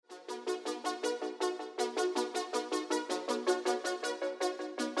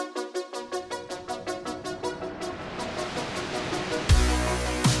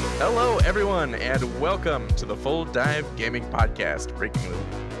Hello, everyone, and welcome to the Full Dive Gaming Podcast.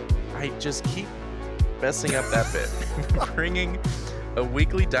 I just keep messing up that bit. Bringing a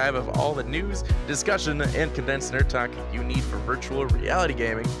weekly dive of all the news, discussion, and condensed nerd talk you need for virtual reality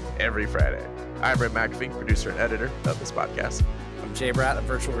gaming every Friday. I'm Rip McAfee, producer and editor of this podcast. I'm Jay Bratt, a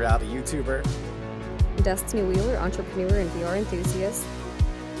virtual reality YouTuber. Destiny Wheeler, entrepreneur and VR enthusiast.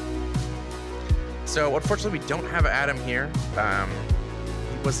 So, unfortunately, we don't have Adam here.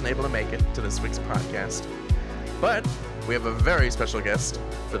 He wasn't able to make it to this week's podcast. But we have a very special guest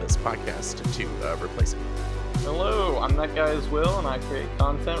for this podcast to replace him. Hello, I'm that guy as Will, and I create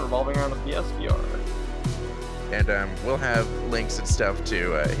content revolving around the PSVR. And we'll have links and stuff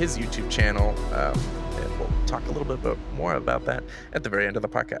to his YouTube channel, and we'll talk a little bit more about that at the very end of the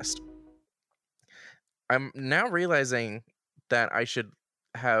podcast. I'm now realizing that I should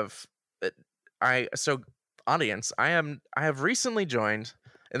have audience, I have recently joined,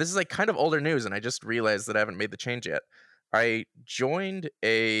 and this is like kind of older news, and I just realized that I haven't made the change yet. I joined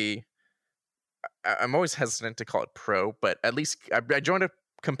I'm always hesitant to call it pro, but at least I joined a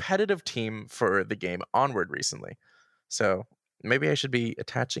competitive team for the game Onward recently. So maybe I should be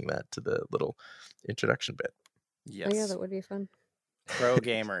attaching that to the little introduction bit. Yes. Oh yeah, that would be fun. Pro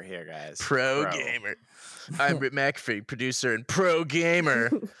gamer here, guys. Pro gamer. I'm Rip McAfee, producer and pro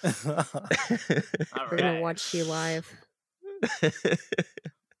gamer. All We're gonna watch you live.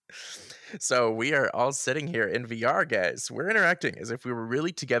 So we are all sitting here in VR, guys. We're interacting as if we were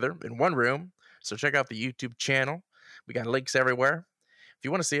really together in one room. So check out the YouTube channel. We got links everywhere if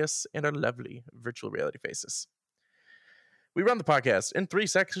you want to see us and our lovely virtual reality faces. We run the podcast in 3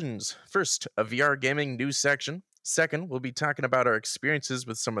 sections. First, a VR gaming news section. Second, we'll be talking about our experiences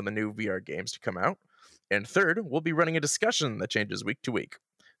with some of the new VR games to come out. And third, we'll be running a discussion that changes week to week.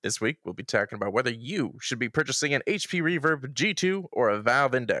 This week, we'll be talking about whether you should be purchasing an HP Reverb G2 or a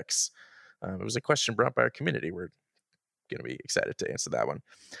Valve Index. It was a question brought by our community. We're going to be excited to answer that one.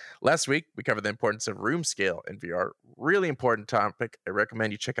 Last week, we covered the importance of room scale in VR. Really important topic. I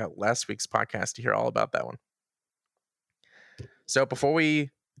recommend you check out last week's podcast to hear all about that one. So before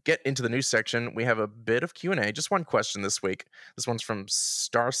we get into the news section, we have a bit of Q&A. Just one question this week. This one's from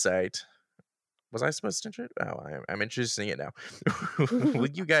Starsight. Was I supposed to introduce? Oh, I'm introducing it now.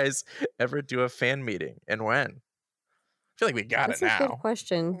 Will you guys ever do a fan meeting, and when? I feel like we got That's it a now. good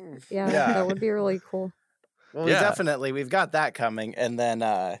question. Yeah, that would be really cool. Well, Yeah. we've got that coming, and then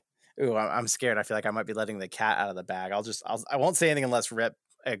I'm scared. I feel like I might be letting the cat out of the bag. I won't say anything unless Rip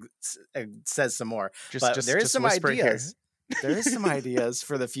says some more. But there is some ideas. There is some ideas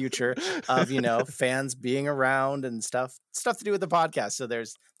for the future of, fans being around and stuff to do with the podcast. So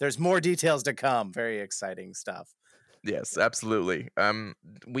there's more details to come. Very exciting stuff. Yes, absolutely. We're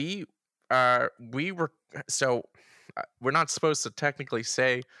not supposed to technically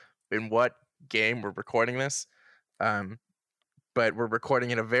say in what game we're recording this, but we're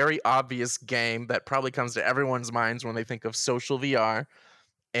recording in a very obvious game that probably comes to everyone's minds when they think of social VR.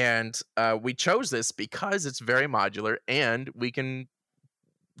 And we chose this because it's very modular, and we can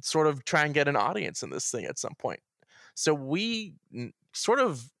sort of try and get an audience in this thing at some point. So we sort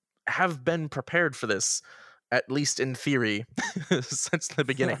of have been prepared for this, at least in theory, since the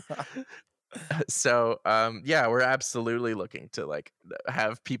beginning. So we're absolutely looking to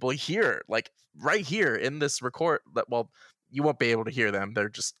have people here, right here in this record. Well, you won't be able to hear them. They're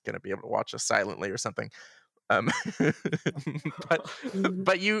just going to be able to watch us silently or something. But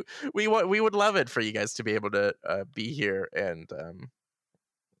we would love it for you guys to be able to be here, and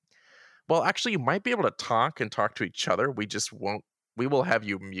well, actually, you might be able to talk to each other. We will have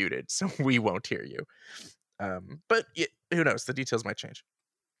you muted, so we won't hear you. But who knows? The details might change.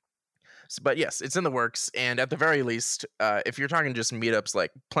 But yes, it's in the works, and at the very least, if you're talking just meetups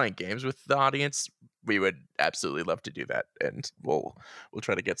like playing games with the audience, we would absolutely love to do that, and we'll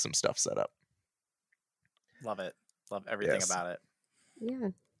try to get some stuff set up. Love it. Love everything about it. Yeah,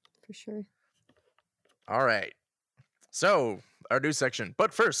 for sure. All right. So, our news section.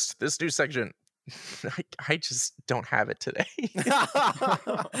 But first, this news section, I just don't have it today.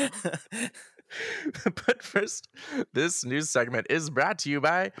 But first, this news segment is brought to you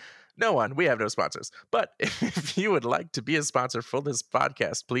by no one. We have no sponsors. But if you would like to be a sponsor for this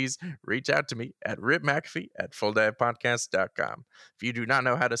podcast, please reach out to me at ripmcafee@fulldivepodcast.com. If you do not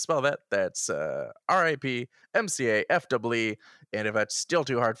know how to spell that, that's RIPMCAFEE. And if that's still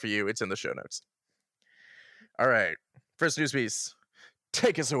too hard for you, it's in the show notes. All right. First news piece.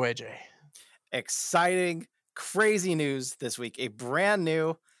 Take us away, Jay. Exciting, crazy news this week. A brand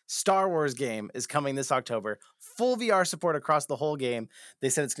new Star Wars game is coming this October. Full VR support across the whole game. They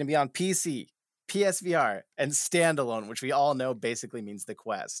said it's going to be on PC, PSVR, and standalone, which we all know basically means the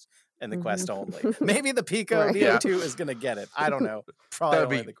Quest. and the Quest only. Maybe the Pico Neo 2 is going to get it. I don't know. Probably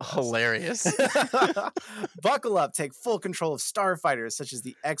that'd only be the Quest. Hilarious. Buckle up, take full control of starfighters such as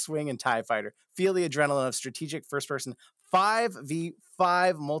the X-Wing and TIE Fighter. Feel the adrenaline of strategic first-person 5v5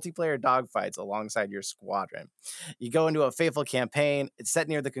 multiplayer dogfights alongside your squadron. You go into a fateful campaign. It's set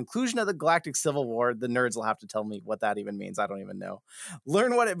near the conclusion of the Galactic Civil War. The nerds will have to tell me what that even means. I don't even know.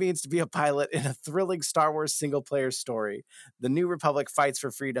 Learn what it means to be a pilot in a thrilling Star Wars single-player story. The New Republic fights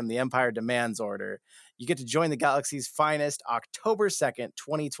for freedom. The Empire demands order. You get to join the galaxy's finest October 2nd,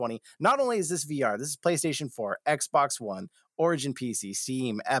 2020. Not only is this VR, this is PlayStation 4, Xbox One, Origin PC,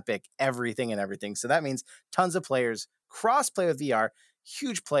 Steam, Epic, everything. So that means tons of players, cross-play with VR,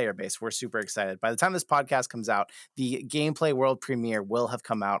 huge player base. We're super excited. By the time this podcast comes out, the gameplay world premiere will have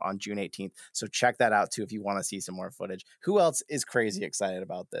come out on June 18th. So check that out too if you want to see some more footage. Who else is crazy excited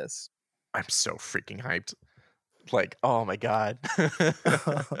about this? I'm so freaking hyped. Like, oh my God.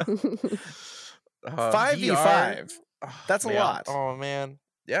 5v5. That's a lot. Oh man.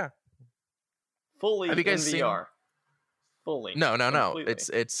 Yeah. Fully have you guys in VR. Fully. No.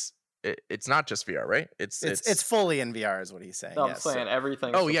 It's not just VR, right? It's fully in VR is what he's saying. No, I'm saying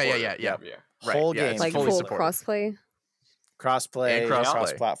everything. Oh yeah. VR. Right. Whole yeah, game, like fully full supported. crossplay. Crossplay, And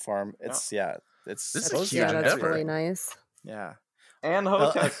cross-platform. It's This is a huge that's endeavor. really nice. Yeah. And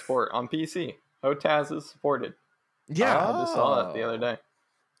HOTAS support on PC. HOTAS is supported. Yeah. I just saw that the other day.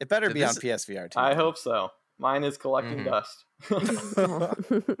 It better be on PSVR too. I hope so. Mine is collecting dust.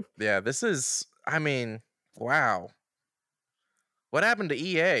 Yeah, this is, I mean, wow. What happened to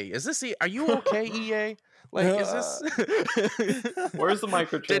EA? Is this, are you okay, EA? Like, is this? Where's the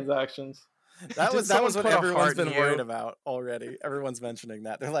microtransactions? That was what everyone's been worried about already. Everyone's mentioning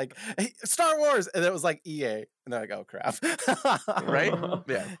that. They're like, hey, Star Wars! And it was like EA. And they're like, oh, crap. Right?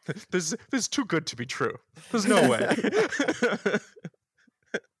 Yeah. This is too good to be true. There's no way.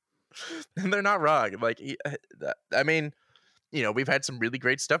 And they're not wrong. Like, I mean, you know, we've had some really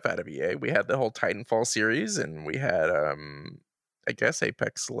great stuff out of EA. We had the whole Titanfall series, and we had, I guess,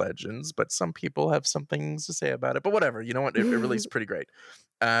 Apex Legends, but some people have some things to say about it. But whatever, you know what? It really is pretty great.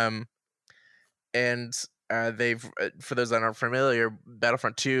 And they've, for those that aren't familiar,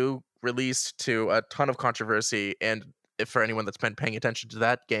 Battlefront 2 released to a ton of controversy, and if for anyone that's been paying attention to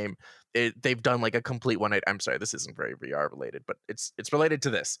that game, they've done like a complete 180. I'm sorry, this isn't very VR related, but it's related to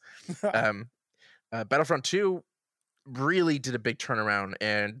this. Battlefront 2 really did a big turnaround,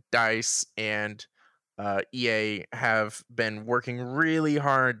 and DICE and EA have been working really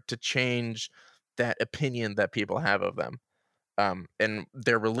hard to change that opinion that people have of them. And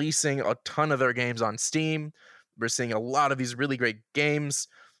they're releasing a ton of their games on Steam. We're seeing a lot of these really great games.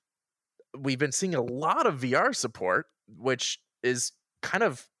 We've been seeing a lot of VR support, which is kind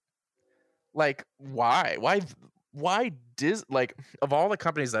of like, why like, of all the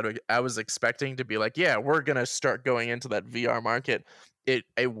companies that I was expecting to be like, yeah, we're gonna start going into that VR market, it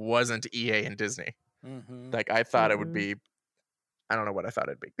wasn't EA and Disney. Like, I thought it would be, I don't know what I thought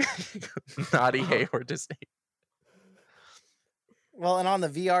it'd be. Not EA or Disney. Well, and on the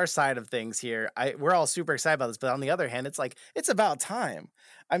VR side of things here, we're all super excited about this, but on the other hand, it's like, it's about time.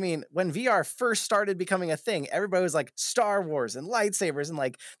 I mean, when VR first started becoming a thing, everybody was like Star Wars and lightsabers, and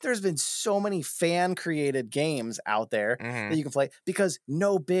like, there's been so many fan-created games out there that you can play because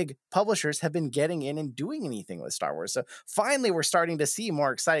no big publishers have been getting in and doing anything with Star Wars. So finally, we're starting to see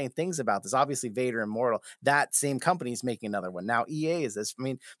more exciting things about this. Obviously, Vader Immortal, that same company is making another one. Now EA is this. I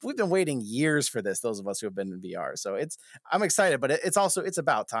mean, we've been waiting years for this, those of us who have been in VR. So I'm excited, but it's also, it's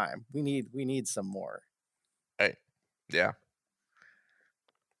about time. We need some more. Hey, yeah.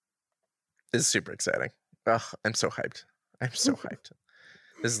 This is super exciting. Ugh, I'm so hyped.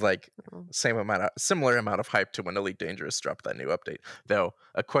 This is like similar amount of hype to when Elite Dangerous dropped that new update. Though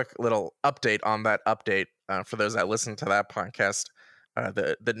a quick little update on that update for those that listen to that podcast,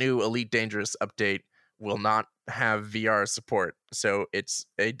 the new Elite Dangerous update will not have VR support, so it's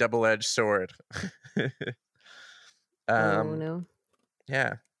a double-edged sword. Oh no.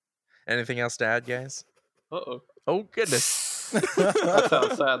 Yeah. Anything else to add, guys? Uh-oh. Oh goodness. That's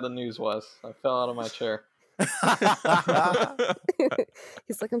how sad the news was. I fell out of my chair.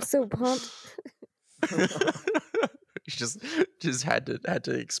 He's like, I'm so pumped. He just had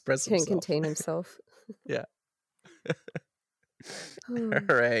to express himself. Can't contain himself. Yeah. All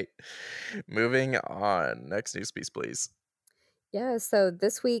right. Moving on. Next news piece, please. Yeah, so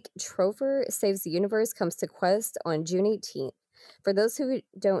this week, Trover Saves the Universe comes to Quest on June 18th. For those who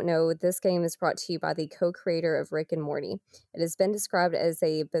don't know, this game is brought to you by the co-creator of Rick and Morty. It has been described as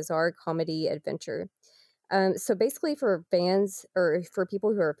a bizarre comedy adventure. So basically for fans, or for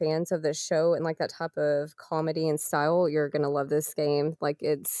people who are fans of the show and like that type of comedy and style, you're going to love this game. Like,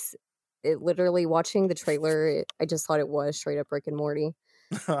 it's it literally, watching the trailer, I just thought it was straight up Rick and Morty.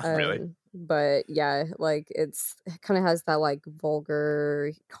 Really? But yeah, like it kind of has that like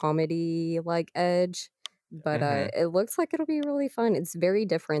vulgar comedy like edge, but it looks like it'll be really fun. It's very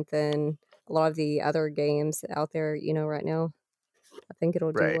different than a lot of the other games out there, right now. I think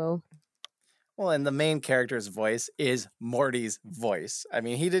it'll do well. Well, and the main character's voice is Morty's voice. I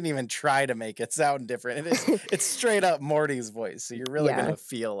mean, he didn't even try to make it sound different. It's straight up Morty's voice. So you're really going to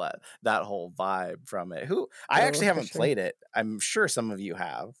feel that whole vibe from it. I actually haven't played it. I'm sure some of you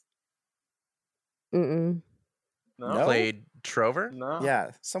have. No? Played Trover? No.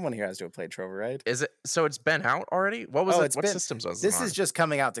 Yeah, someone here has to have played Trover, right? Is it? So it's been out already? What was it? What systems was it This on? is just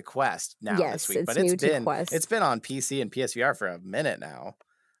coming out to Quest now this week, but it's been on PC and PSVR for a minute now.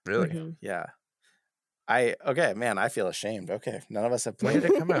 Really? Yeah. I feel ashamed. Okay, none of us have played it.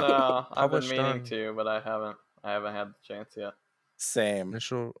 When did it come out? No, I've been meaning to, but I haven't had the chance yet. Same.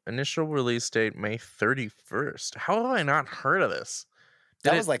 Initial release date May 31st. How have I not heard of this?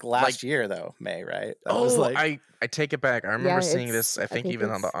 That was like last year though, May, right? That was like... I take it back. I remember seeing this. I think even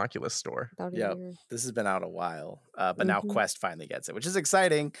on the Oculus store. Yeah, this has been out a while, but now Quest finally gets it, which is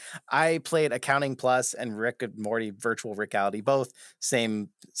exciting. I played Accounting Plus and Rick and Morty Virtual Reality, both same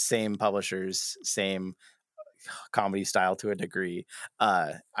publishers, same comedy style to a degree.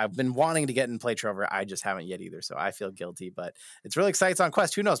 I've been wanting to get and play Trover. I just haven't yet either, so I feel guilty, but it's really exciting. It's on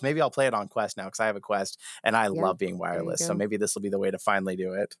Quest. Who knows? Maybe I'll play it on Quest now because I have a Quest and I love being wireless. So maybe this will be the way to finally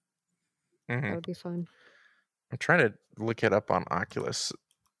do it. That would be fun. I'm trying to look it up on Oculus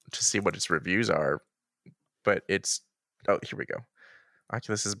to see what its reviews are, but here we go.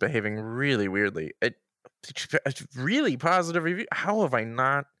 Oculus is behaving really weirdly. It's really positive review. How have I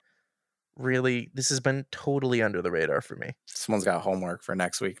not? Really, this has been totally under the radar for me. Someone's got homework for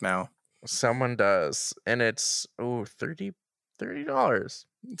next week now. Someone does, and it's $30.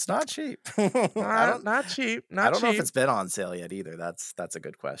 It's not cheap. Not cheap. I don't know if it's been on sale yet either. That's a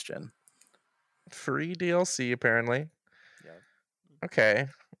good question. Free DLC apparently. Yeah. Okay.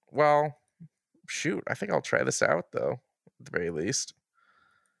 Well, shoot. I think I'll try this out though. At the very least.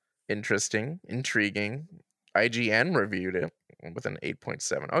 Interesting, intriguing. IGN reviewed it with an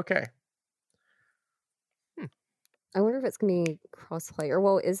 8.7. Okay. I wonder if it's gonna be crossplay, or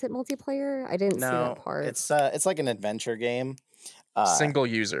well, is it multiplayer? I didn't see that part. It's like an adventure game. Single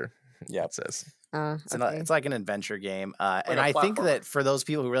user. Yeah, it says. It's like an adventure game, and I think that for those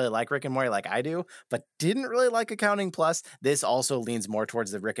people who really like Rick and Morty, like I do, but didn't really like Accounting Plus, this also leans more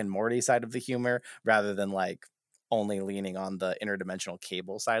towards the Rick and Morty side of the humor rather than like only leaning on the interdimensional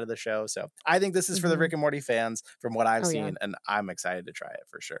cable side of the show. So I think this is for the Rick and Morty fans, from what I've seen, and I'm excited to try it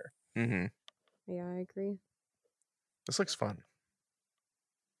for sure. Yeah, I agree. This looks fun.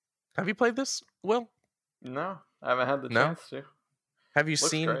 Have you played this, Will? No, I haven't had the chance to. Have you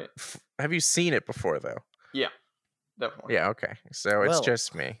seen it before though? Yeah, definitely. Yeah, okay. So it's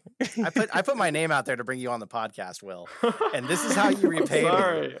just me. I put my name out there to bring you on the podcast, Will. And this is how you repay me.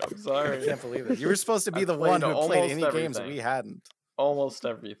 I'm sorry. I can't believe it. You were supposed to be the one who played any games we hadn't. Almost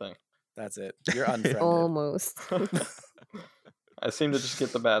everything. That's it. You're unfriended. Almost. I seem to just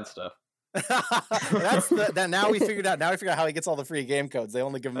get the bad stuff. Now we figured out how he gets all the free game codes. They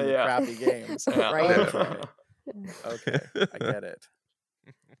only give him the crappy games. Right? Okay. I get it.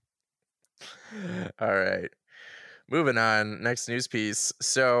 All right. Moving on. Next news piece.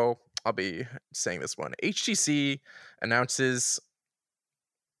 So I'll be saying this one. HTC announces.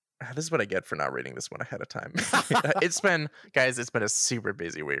 This is what I get for not reading this one ahead of time. It's been a super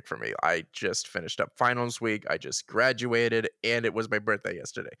busy week for me. I just finished up finals week. I just graduated, and it was my birthday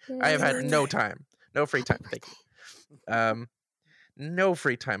yesterday. I have had no free time. Thank you. No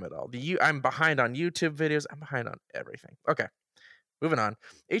free time at all. I'm behind on YouTube videos. I'm behind on everything. Okay, moving on.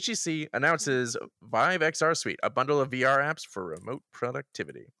 HTC announces Vive XR Suite, a bundle of VR apps for remote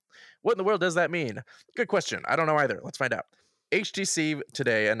productivity. What in the world does that mean? Good question. I don't know either. Let's find out. HTC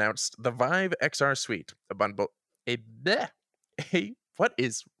today announced the Vive XR Suite, a bundle. What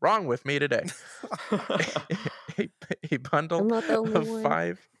is wrong with me today? a bundle of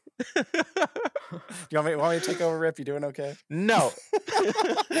 5. You want me to take over, Rip? You doing okay? No.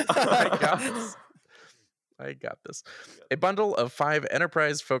 I got this. A bundle of 5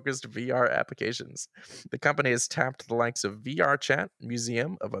 enterprise-focused VR applications. The company has tapped the likes of VR Chat,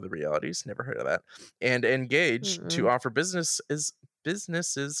 Museum of Other Realities, never heard of that, and Engage to offer businesses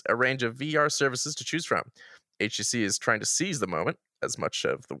a range of VR services to choose from. HTC is trying to seize the moment, as much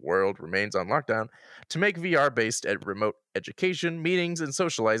of the world remains on lockdown, to make VR based at remote education, meetings, and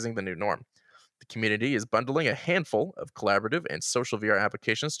socializing the new norm. The community is bundling a handful of collaborative and social VR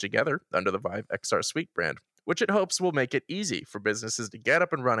applications together under the Vive XR Suite brand, which it hopes will make it easy for businesses to get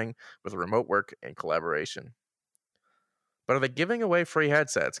up and running with remote work and collaboration. But are they giving away free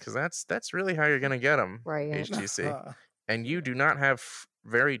headsets? Because that's really how you're going to get them, Right. HTC. And you do not have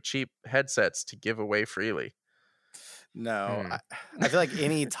very cheap headsets to give away freely. No, I feel like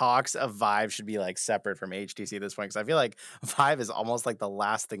any talks of Vive should be like separate from HTC at this point, because I feel like Vive is almost like the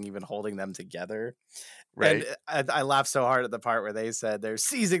last thing even holding them together. Right. And I laughed so hard at the part where they said they're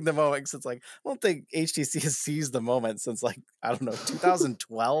seizing the moment, because it's like, I don't think HTC has seized the moment since, like, I don't know,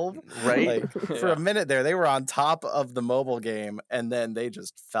 2012. Right. Like, for a minute there, they were on top of the mobile game, and then they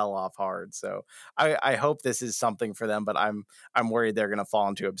just fell off hard. So I hope this is something for them, but I'm worried they're going to fall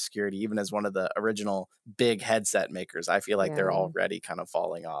into obscurity, even as one of the original big headset makers. I feel like they're already kind of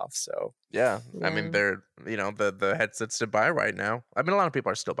falling off. So yeah. I mean, they're, the headsets to buy right now. I mean, a lot of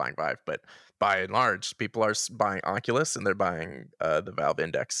people are still buying Vive, but by and large, people are buying Oculus and they're buying the Valve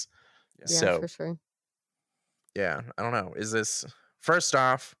Index. Yeah, so, for sure. Yeah, I don't know. Is this, first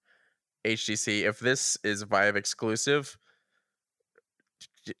off, HTC, if this is Vive exclusive,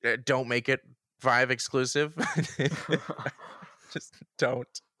 don't make it Vive exclusive. Just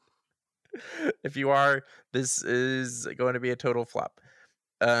don't. If you are, this is going to be a total flop.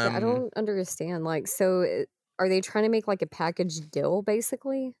 I don't understand. Like, so are they trying to make like a package deal,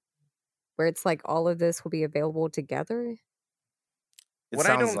 basically? Where it's like all of this will be available together? It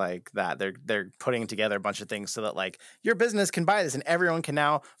sounds like that. They're putting together a bunch of things so that, like, your business can buy this and everyone can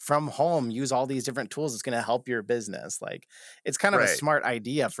now from home use all these different tools. It's going to help your business. Like, it's kind of a smart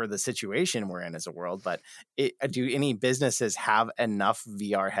idea for the situation we're in as a world. But do any businesses have enough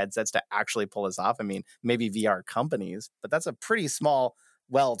VR headsets to actually pull this off? I mean, maybe VR companies, but that's a pretty small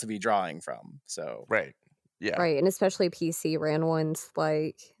well to be drawing from. So right. Yeah. Right. And especially PC ran ones,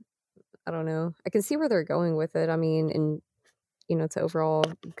 like, I don't know. I can see where they're going with it. I mean, and it's an overall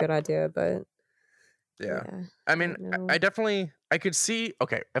good idea, but yeah. I mean, I definitely, I could see,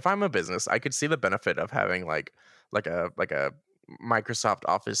 okay, if I'm a business, I could see the benefit of having like a Microsoft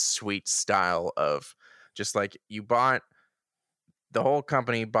Office suite style of just like the whole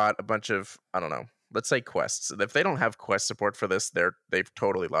company bought a bunch of, I don't know, let's say Quests. If they don't have Quest support for this, they've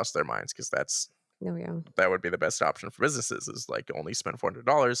totally lost their minds, because that would be the best option for businesses, is like only spend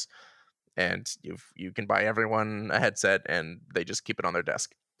 $400 and you can buy everyone a headset and they just keep it on their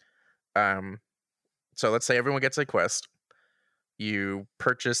desk. So let's say everyone gets a Quest. You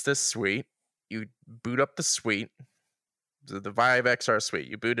purchase this suite. You boot up the suite, the Vive XR suite.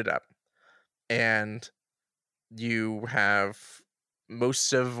 You boot it up, and you have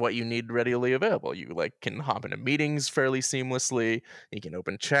most of what you need readily available. You can hop into meetings fairly seamlessly. You can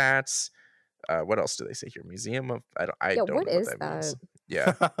open chats. What else do they say here? Museum of I don't know what that means.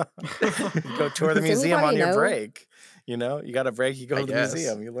 Yeah. Go tour the museum on your break. You got a break, you go to the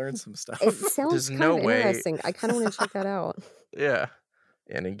museum, you learn some stuff. It sounds kind of interesting. I kind of want to check that out. Yeah.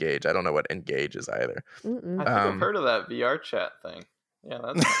 And Engage. I don't know what Engage is either. I think I've heard of that VR chat thing. Yeah,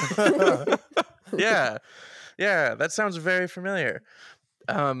 that's yeah. Yeah, that sounds very familiar.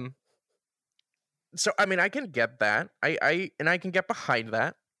 So I mean, I can get that. I can get behind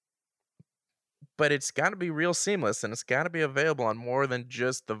that. But it's got to be real seamless, and it's got to be available on more than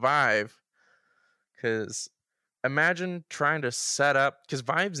just the Vive. Because imagine trying to set up, because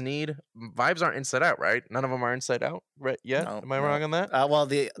Vives aren't inside out, right? None of them are inside out right yet. No, Am I wrong on that? Well,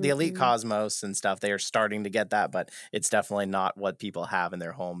 the Elite Cosmos and stuff, they are starting to get that, but it's definitely not what people have in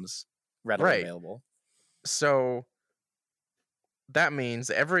their homes readily available. So that means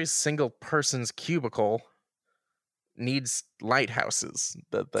every single person's cubicle needs lighthouses,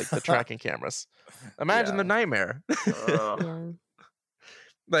 the tracking cameras. Imagine the nightmare.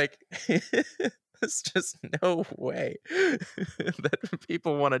 Like, there's just no way that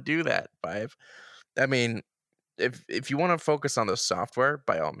people want to do that. Vive. I mean, if you want to focus on the software,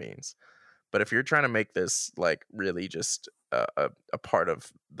 by all means. But if you're trying to make this like really just a part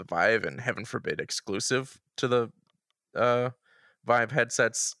of the Vive, and heaven forbid exclusive to the Vive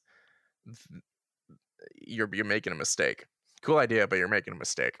headsets, you're making a mistake. Cool idea, but you're making a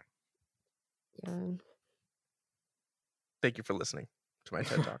mistake. Yeah. Thank you for listening to my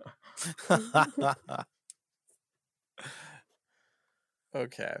TED Talk.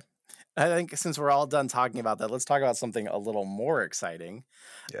 Okay. I think since we're all done talking about that, let's talk about something a little more exciting.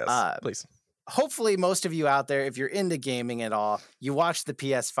 Yes, please. Hopefully most of you out there, if you're into gaming at all, you watched the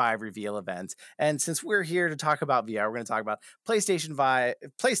PS5 reveal event. And since we're here to talk about VR, we're going to talk about PlayStation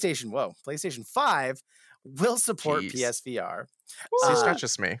 5 will support PSVR. See, it's not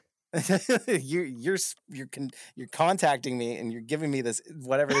just me. you're contacting me and you're giving me this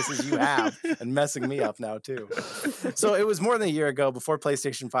whatever this is you have and messing me up now too. So it was more than a year ago before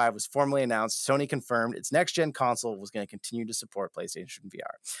PlayStation 5 was formally announced. Sony confirmed its next gen console was going to continue to support PlayStation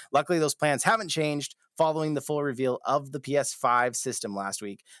VR. Luckily, those plans haven't changed. Following the full reveal of the PS5 system last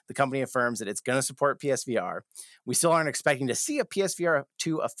week, the company affirms that it's going to support PSVR. We still aren't expecting to see a PSVR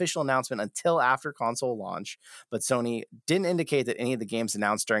 2 official announcement until after console launch, but Sony didn't indicate that any of the games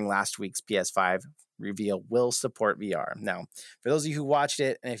announced during last week's PS5 reveal will support VR. Now, for those of you who watched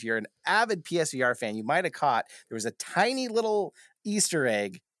it, and if you're an avid PSVR fan, you might have caught there was a tiny little Easter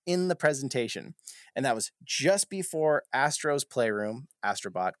egg in the presentation, and that was just before Astro's Playroom,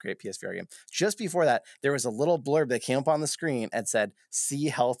 Astrobot, great PSVR game. Just before that, there was a little blurb that came up on the screen and said, "See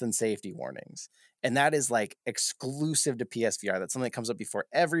health and safety warnings." And that is like exclusive to PSVR. That's something that comes up before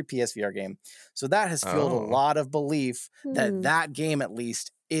every PSVR game. So that has fueled a lot of belief that that game at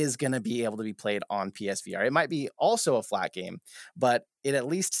least is going to be able to be played on PSVR. It might be also a flat game, but it at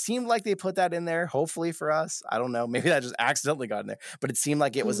least seemed like they put that in there, hopefully for us. I don't know. Maybe that just accidentally got in there, but it seemed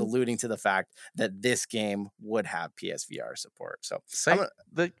like it was alluding to the fact that this game would have PSVR support. So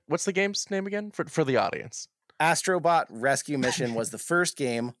what's the game's name again for the audience? Astrobot Rescue Mission was the first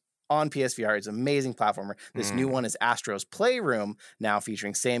game on PSVR. It's an amazing platformer. This new one is Astro's Playroom, now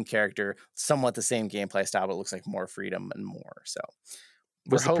featuring same character, somewhat the same gameplay style, but it looks like more freedom and more. So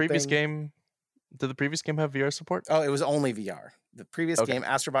was the previous game, did the previous game have VR support? Oh, it was only VR. The previous game,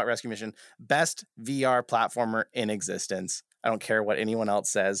 Astrobot Rescue Mission, best VR platformer in existence. I don't care what anyone else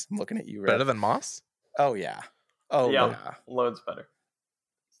says. I'm looking at you, Rick. Better than Moss? Oh, yeah. Oh, yeah. Loads better.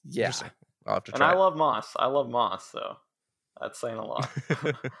 Yeah. I'll have to try. And I love Moss, so that's saying a lot.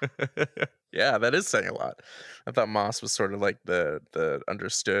 Yeah, that is saying a lot. I thought Moss was sort of like the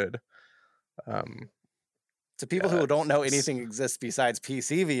understood. To people who don't know anything exists besides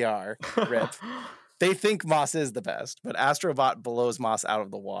PC VR, Rip, they think Moss is the best, but Astrobot blows Moss out of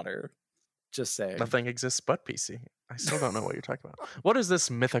the water. Just saying. Nothing exists but PC. I still don't know what you're talking about. What is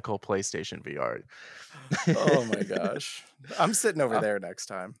this mythical PlayStation VR? Oh my gosh. I'm sitting over there next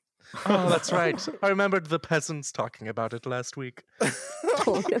time. Oh, that's right. I remembered the peasants talking about it last week.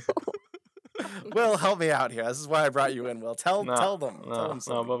 Oh, no. Will, help me out here. This is why I brought you in, Will. Tell them. Tell them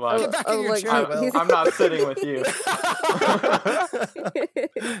no, bye-bye. Get back in your chair, Will. I'm not sitting with you.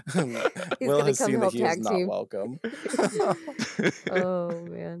 Will has seen that he is not welcome. Oh,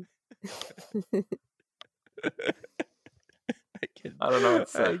 man. I don't know what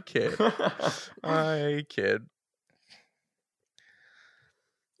to say. I kid.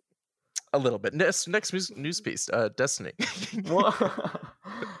 A little bit. Next news piece. Destiny.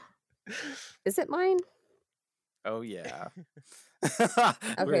 Is it mine? Oh yeah.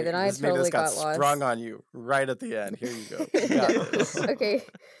 Okay, then I totally got lost. Sprung on you right at the end. Here you go. You got this. Okay.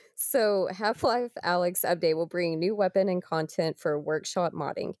 So Half-Life Alyx update will bring new weapon and content for workshop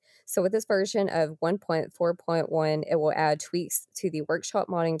modding. So with this version of 1.4.1, it will add tweaks to the workshop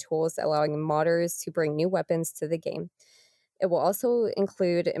modding tools, allowing modders to bring new weapons to the game. It will also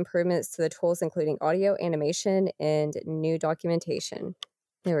include improvements to the tools, including audio, animation, and new documentation.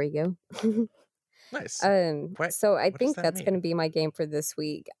 There we go. Nice. So I think that's going to be my game for this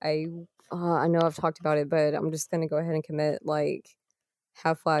week. I know I've talked about it, but I'm just going to go ahead and commit, like,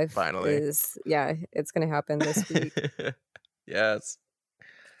 Half-Life is, it's going to happen this week. Yes.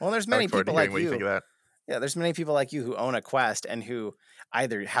 Well, there's many people like you. Yeah, there's many people like you who own a Quest and who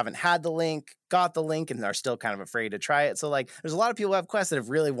either haven't had the link, got the link, and are still kind of afraid to try it. So, like, there's a lot of people who have Quests that have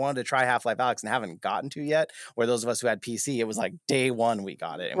really wanted to try Half-Life Alyx and haven't gotten to yet. Where those of us who had PC, it was like day one we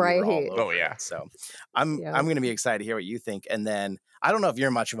got it, and we were all over it. So, I'm going to be excited to hear what you think. And then I don't know if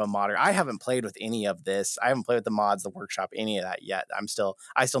you're much of a modder. I haven't played with any of this. I haven't played with the mods, the workshop, any of that yet. I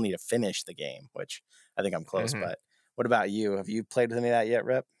still need to finish the game, which I think I'm close. But what about you? Have you played with any of that yet,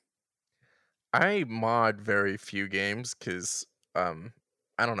 Rip? I mod very few games because I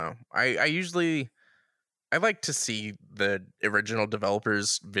don't know. I like to see the original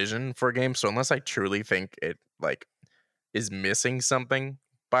developer's vision for a game. So unless I truly think it like is missing something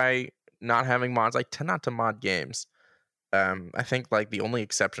by not having mods, I tend not to mod games. I think like the only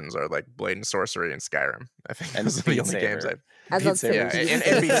exceptions are like Blade and Sorcery and Skyrim. I think those are the only games I've. And Beat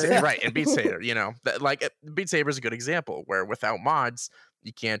Saber, right? And Beat Saber, you know, Beat Saber is a good example where without mods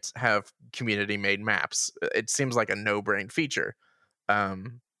you can't have community-made maps. It seems like a no-brain feature.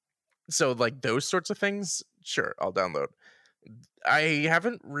 So like those sorts of things, sure, I'll download. I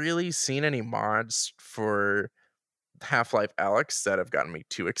haven't really seen any mods for Half-Life Alyx that have gotten me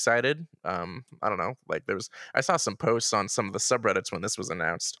too excited. I don't know. Like I saw some posts on some of the subreddits when this was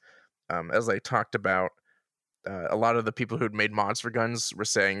announced, as they talked about a lot of the people who'd made mods for guns were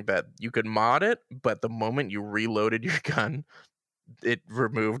saying that you could mod it, but the moment you reloaded your gun, it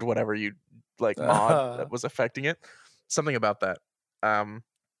removed whatever you like mod that was affecting it. Something about that.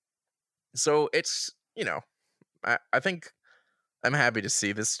 So it's, I think I'm happy to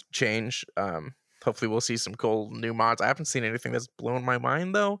see this change. Hopefully we'll see some cool new mods. I haven't seen anything that's blown my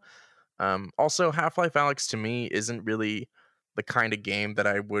mind though. Also, Half-Life Alyx to me isn't really the kind of game that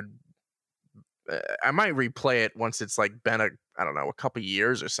I would. I might replay it once it's like been a couple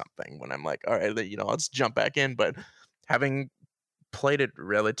years or something. When I'm like, all right, let's jump back in. But having played it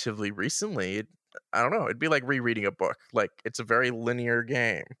relatively recently, I don't know. It'd be like rereading a book. Like it's a very linear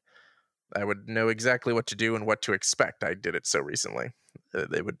game. I would know exactly what to do and what to expect. I did it so recently.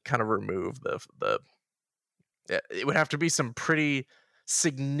 They would kind of remove the. It would have to be some pretty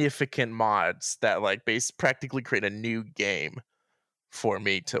significant mods that like practically create a new game for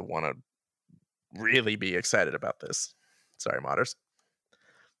me to want to really be excited about this. Sorry, modders.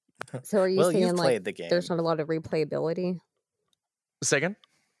 So are you saying like the game. There's not a lot of replayability? Second?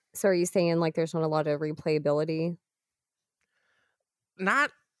 So are you saying like there's not a lot of replayability?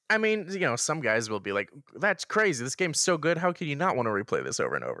 I mean, some guys will be like, that's crazy. This game's so good. How can you not want to replay this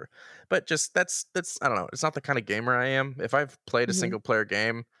over and over? But just that's I don't know. It's not the kind of gamer I am. If I've played a single player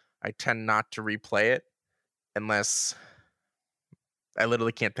game, I tend not to replay it unless I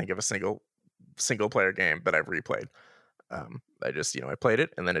literally can't think of a single player game that I've replayed. I just, I played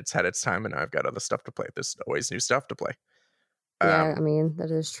it and then it's had its time and now I've got other stuff to play. There's always new stuff to play. Yeah, I mean,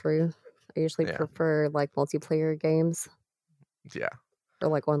 that is true. I usually prefer like multiplayer games. Yeah. Or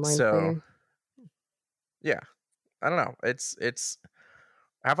like online player. Yeah. I don't know. It's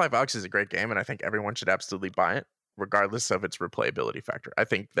Half-Life Alyx is a great game and I think everyone should absolutely buy it regardless of its replayability factor. I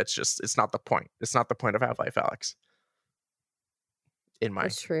think that's it's not the point. It's not the point of Half-Life Alyx.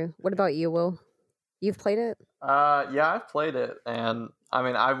 That's true. What about you, Will? You've played it? Yeah, I've played it, and I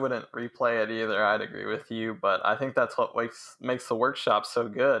mean, I wouldn't replay it either. I'd agree with you, but I think that's what makes the workshop so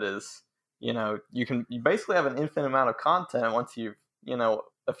good. Is you basically have an infinite amount of content once you've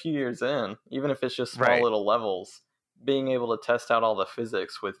a few years in, even if it's just small little levels. Being able to test out all the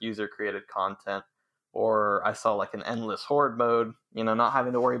physics with user created content, or I saw like an endless horde mode. Not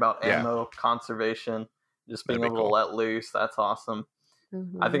having to worry about ammo conservation, just being able to let loose. That's awesome.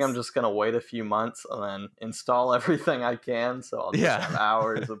 I think I'm just going to wait a few months and then install everything I can. So I'll just have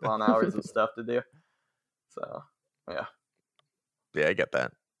hours upon hours of stuff to do. So, yeah. Yeah, I get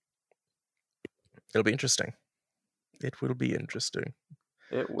that. It'll be interesting. It will be interesting.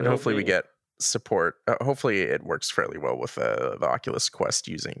 It will. And hopefully we get support. Hopefully it works fairly well with the Oculus Quest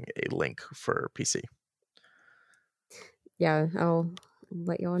using a link for PC. Yeah, I'll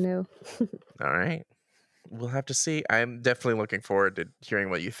let you all know. All right. We'll have to see. I'm definitely looking forward to hearing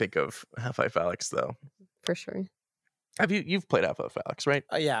what you think of Half-Life Alyx, though. For sure. You've played Half-Life Alyx, right?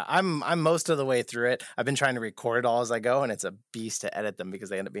 Yeah, I'm most of the way through it. I've been trying to record it all as I go, and it's a beast to edit them because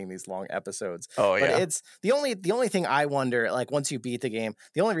they end up being these long episodes. Oh yeah. But it's the only thing I wonder, like once you beat the game,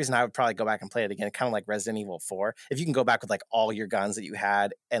 the only reason I would probably go back and play it again, kind of like Resident Evil 4, if you can go back with like all your guns that you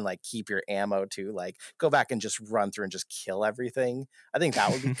had and like keep your ammo too, like go back and just run through and just kill everything. I think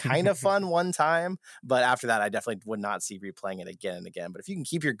that would be kind of fun one time, but after that, I definitely would not see replaying it again and again. But if you can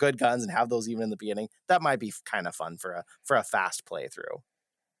keep your good guns and have those even in the beginning, that might be kind of fun for a fast playthrough.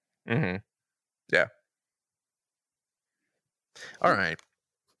 Yeah. All right.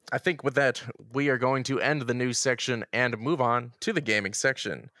 I think with that, we are going to end the news section and move on to the gaming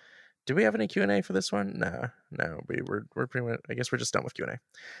section. Do we have any Q&A for this one? No. We're pretty much, I guess we're just done with Q&A.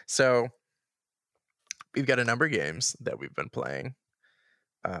 So we've got a number of games that we've been playing.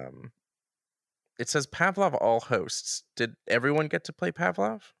 It says Pavlov all hosts. Did everyone get to play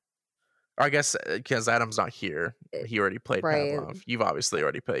Pavlov? Or I guess because Adam's not here, he already played Pavlov. You've obviously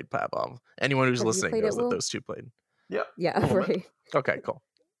already played Pavlov. Anyone who's listening knows that those two played. Yeah, right. Okay, cool.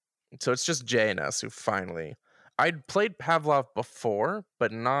 So it's just Jay and us who finally. I'd played Pavlov before,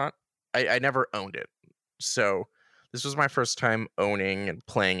 but not. I never owned it. So this was my first time owning and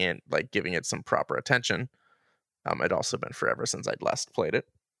playing it, like giving it some proper attention. It'd also been forever since I'd last played it.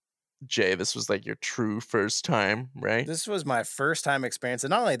 Jay, this was like your true first time, right? This was my first time experience,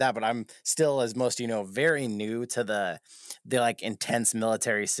 and not only that, but I'm still, as most of you know, very new to the like intense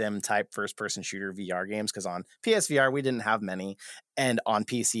military sim type first person shooter VR games, because on PSVR we didn't have many, and on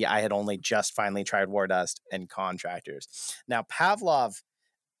PC I had only just finally tried War Dust and Contractors. Now Pavlov,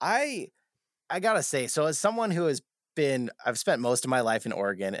 I gotta say, so as someone who has I've spent most of my life in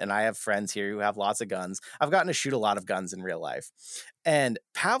Oregon, and I have friends here who have lots of guns. I've gotten to shoot a lot of guns in real life. And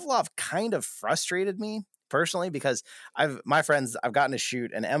Pavlov kind of frustrated me personally, because I've gotten to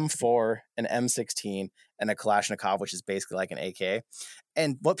shoot an M4, an M16, and a Kalashnikov, which is basically like an AK.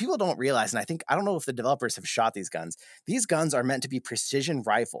 And what people don't realize, and I don't know if the developers have shot these guns are meant to be precision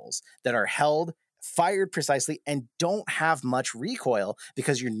rifles that are fired precisely and don't have much recoil,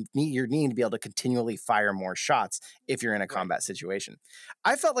 because you're needing to be able to continually fire more shots if you're in a combat situation.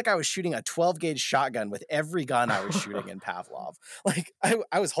 I felt like I was shooting a 12 gauge shotgun with every gun I was shooting in Pavlov. Like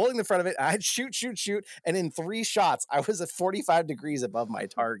I was holding the front of it, and I'd shoot, and in 3 shots I was at 45 degrees above my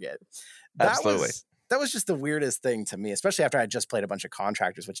target. Absolutely. That was just the weirdest thing to me, especially after I just played a bunch of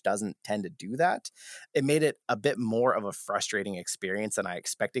Contractors, which doesn't tend to do that. It made it a bit more of a frustrating experience than I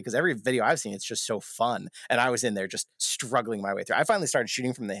expected, because every video I've seen, it's just so fun. And I was in there just struggling my way through. I finally started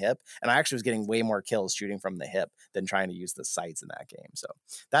shooting from the hip, and I actually was getting way more kills shooting from the hip than trying to use the sights in that game. So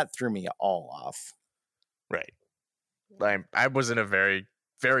that threw me all off. Right. I was in a very,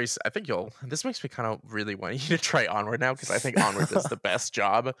 I think this makes me kind of really want you to try Onward now, because I think Onward does the best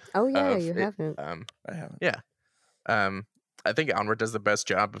job. Oh yeah, you haven't. I haven't. Yeah. I think Onward does the best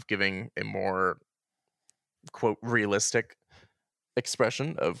job of giving a more, quote, realistic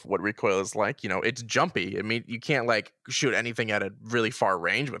expression of what recoil is like. It's jumpy. I mean, you can't like shoot anything at a really far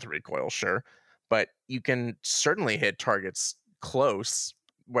range with recoil, sure, but you can certainly hit targets close.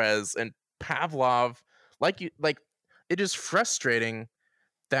 Whereas in Pavlov, it is frustrating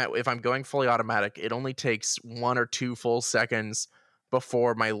that if I'm going fully automatic, it only takes 1 or 2 full seconds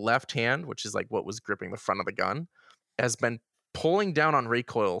before my left hand, which is like what was gripping the front of the gun, has been pulling down on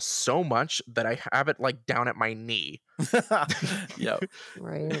recoil so much that I have it like down at my knee. Yep.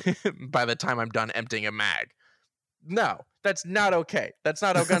 Right. By the time I'm done emptying a mag. No, that's not okay. That's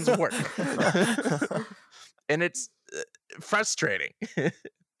not how guns work. And it's frustrating.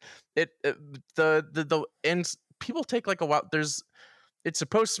 And people take like a while. It's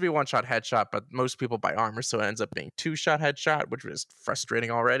supposed to be 1-shot headshot, but most people buy armor, so it ends up being 2-shot headshot, which was frustrating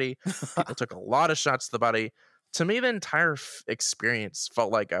already. People took a lot of shots to the body. To me, the entire experience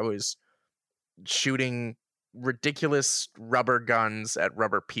felt like I was shooting ridiculous rubber guns at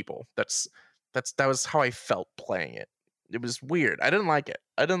rubber people. That was how I felt playing it. It was weird. I didn't like it.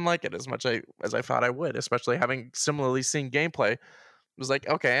 I didn't like it as much as I thought I would, especially having similarly seen gameplay. It was like,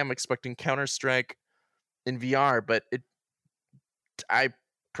 okay, I'm expecting Counter-Strike in VR, but I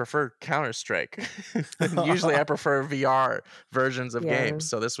prefer Counter-Strike. Usually I prefer VR versions of games.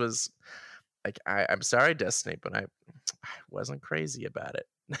 So this was like, I'm sorry, Destiny, but I wasn't crazy about it.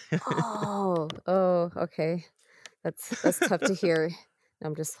 Oh, okay. That's tough to hear.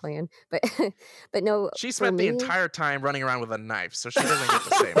 I'm just playing, but no. She spent the entire time running around with a knife, so she doesn't get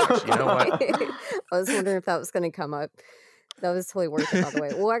to say much. You know what? I was wondering if that was going to come up. That was totally worth it, by the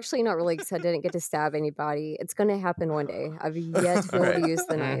way. Well, actually, not really, because I didn't get to stab anybody. It's going to happen one day. I've yet to be able to use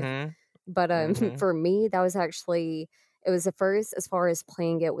the knife. But for me, that was actually, it was the first as far as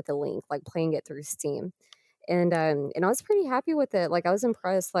playing it with a link, like playing it through Steam. And I was pretty happy with it. Like, I was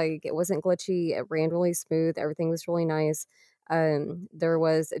impressed. Like, it wasn't glitchy. It ran really smooth. Everything was really nice. There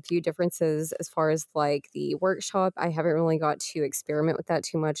was a few differences as far as like the workshop. I haven't really got to experiment with that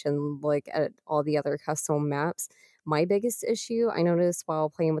too much and like at all the other custom maps. My biggest issue I noticed while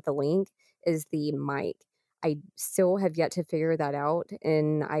playing with the link is the mic. I still have yet to figure that out,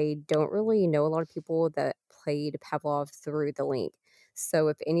 and I don't really know a lot of people that played Pavlov through the link. So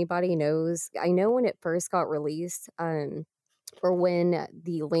if anybody knows, I know when it first got released, or when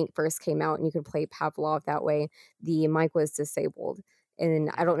the link first came out and you could play Pavlov that way, the mic was disabled.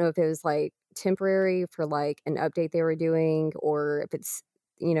 And I don't know if it was like temporary for like an update they were doing, or if it's,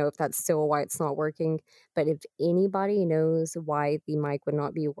 if that's still why it's not working. But if anybody knows why the mic would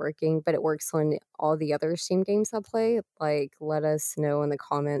not be working, but it works on all the other Steam games I play, like let us know in the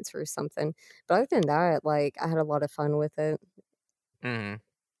comments or something. But other than that, like I had a lot of fun with it.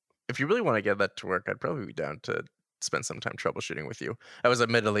 If you really want to get that to work, I'd probably be down to spend some time troubleshooting with you. I was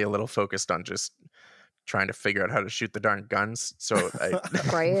admittedly a little focused on just trying to figure out how to shoot the darn guns, so I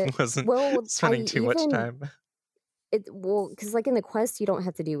wasn't spending too much time. Because like in the quest, you don't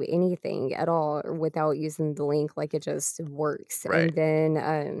have to do anything at all without using the link. Like it just works. Right. And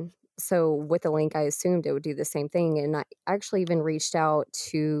then, so with the link, I assumed it would do the same thing. And I actually even reached out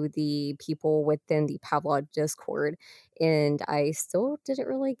to the people within the Pavlov Discord, and I still didn't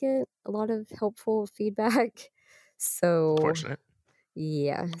really get a lot of helpful feedback. So Fortunate.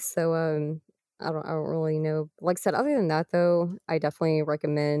 Yeah. So I don't really know. Like I said, other than that though, I definitely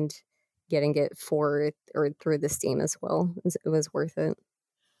recommend getting it for or through the Steam as well. It was worth it.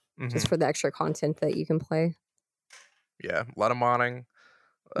 Just for the extra content that you can play. Yeah, a lot of modding,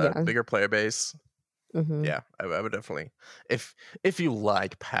 bigger player base. Yeah, I would definitely. If you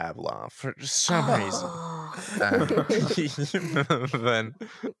like Pavlov for some reason,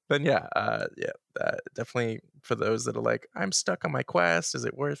 then yeah, definitely for those that are like, I'm stuck on my quest. Is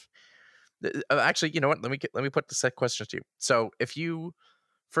it worth? Actually, you know what? Let me put the set question to you. So, if you,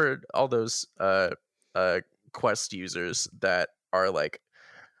 for all those quest users that are like,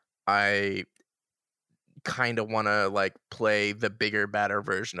 I kind of want to like play the bigger, badder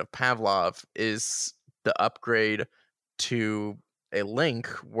version of Pavlov, is the upgrade to a Link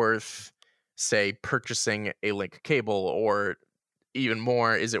worth, say, purchasing a Link cable, or even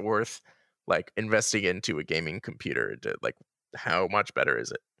more, is it worth like investing into a gaming computer? Like, how much better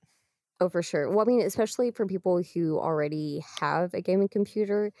is it? Oh, for sure. Well, I mean, especially for people who already have a gaming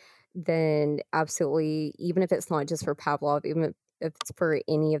computer, then absolutely, even if it's not just for Pavlov, even if it's for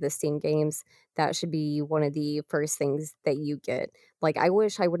any of the Steam games, that should be one of the first things that you get. Like, I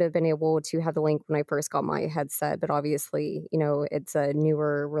wish I would have been able to have the Link when I first got my headset, but obviously, it's a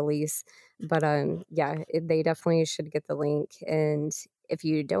newer release. But yeah, they definitely should get the Link. And if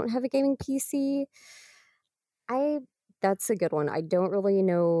you don't have a gaming PC, I that's a good one. I don't really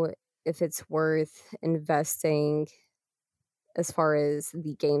know if it's worth investing as far as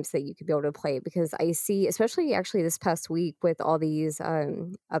the games that you could be able to play, because I see, especially actually this past week with all these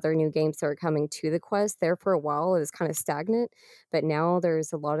other new games that are coming to the Quest. There for a while it was kind of stagnant, but now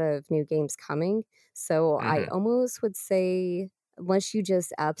there's a lot of new games coming. So I almost would say, unless you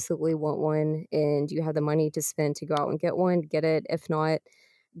just absolutely want one and you have the money to spend to go out and get one, get it. If not,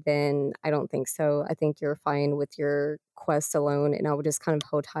 then I don't think so. I think you're fine with your Quest alone, and I would just kind of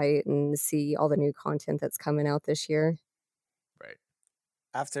hold tight and see all the new content that's coming out this year. Right.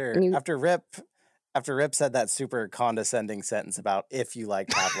 After Rip said that super condescending sentence about if you like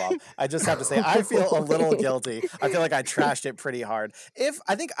Pavlov, I just have to say I feel a little guilty. I feel like I trashed it pretty hard.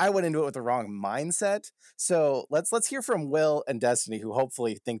 I think I went into it with the wrong mindset. So let's hear from Will and Destiny, who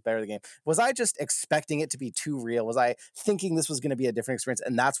hopefully think better of the game. Was I just expecting it to be too real? Was I thinking this was going to be a different experience,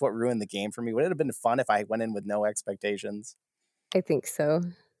 and that's what ruined the game for me? Would it have been fun if I went in with no expectations? I think so.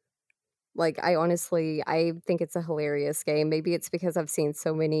 Like, I think it's a hilarious game. Maybe it's because I've seen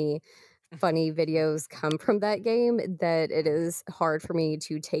so many funny videos come from that game that it is hard for me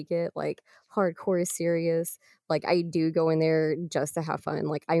to take it like hardcore serious. Like, I do go in there just to have fun.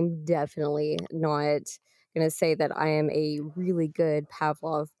 Like, I'm definitely not gonna say that I am a really good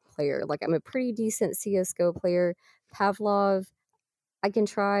Pavlov player. Like, I'm a pretty decent CS:GO player. Pavlov, I can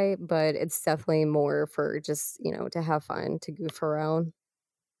try, but it's definitely more for just, to have fun, to goof around.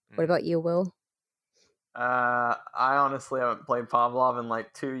 What about you, Will? I honestly haven't played Pavlov in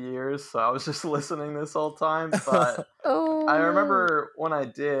like 2 years, so I was just listening this whole time. But Oh, I no. remember when I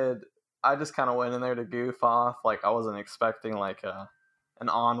did, I just kind of went in there to goof off. Like, I wasn't expecting like an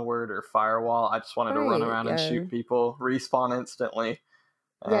Onward or Firewall. I just wanted to run around and shoot people, respawn instantly,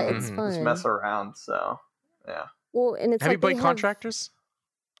 Yeah, it's and fun. just mess around. So, yeah. Well, and it's Have like you played they Contractors?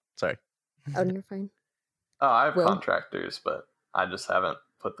 Sorry. Oh, you're fine. Oh, I have Will? Contractors, but I just haven't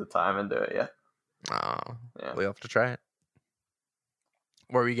put the time into it yet. Oh, Yeah. we'll have to try it.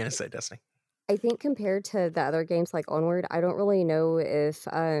 What were you gonna say, Destiny? I think compared to the other games like Onward, I don't really know if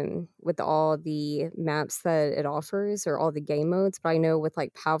with all the maps that it offers or all the game modes, but I know with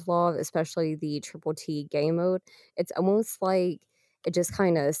like Pavlov, especially the Triple T game mode, it's almost like it just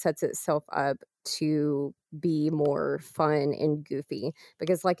kind of sets itself up to be more fun and goofy.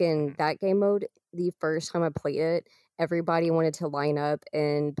 Because like in that game mode, the first time I played it, everybody wanted to line up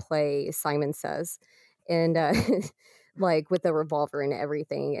and play Simon Says. And like with the revolver and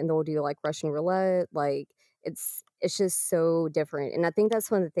everything, and they'll do like Russian roulette. Like, it's just so different, and I think that's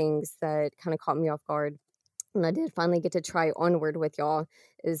one of the things that kind of caught me off guard when I did finally get to try Onward with y'all,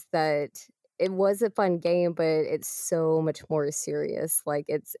 is that it was a fun game, but it's so much more serious. Like,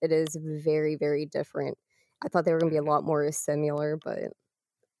 it is very, very different. I thought they were gonna be a lot more similar, but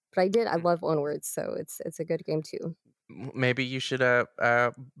I love Onward, so it's a good game too. Maybe you should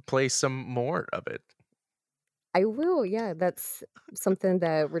play some more of it. I will, yeah. That's something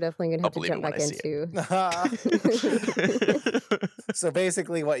that we're definitely gonna have to jump back into. So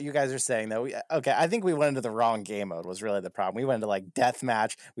basically what you guys are saying though, I think we went into the wrong game mode was really the problem. We went into like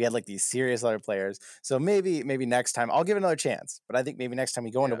deathmatch. We had like these serious other players. So maybe next time I'll give it another chance. But I think maybe next time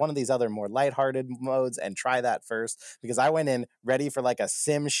we go into one of these other more lighthearted modes and try that first, because I went in ready for like a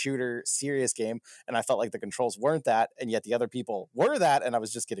sim shooter serious game, and I felt like the controls weren't that, and yet the other people were that, and I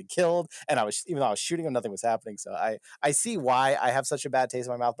was just getting killed, and even though I was shooting them, nothing was happening. So I see why I have such a bad taste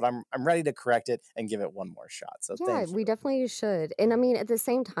in my mouth, but I'm ready to correct it and give it one more shot. So yeah, we definitely should. And I mean, at the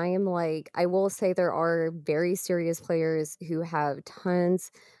same time, like, I will say there are very serious players who have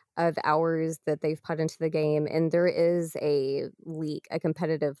tons of hours that they've put into the game, and there is a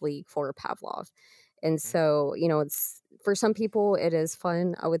competitive league for Pavlov. And so, it's for some people it is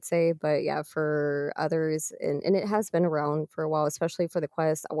fun, I would say, but yeah, for others, and it has been around for a while, especially for the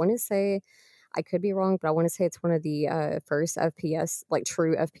Quest. I want to say, I could be wrong, but I want to say it's one of the first FPS, like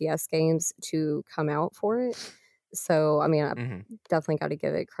true FPS games to come out for it. So, I mean, I definitely got to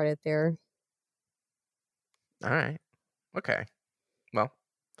give it credit there. All right. Okay. Well,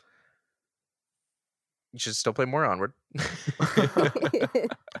 you should still play more Onward.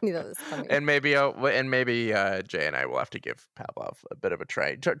 And maybe Jay and I will have to give Pavlov a bit of a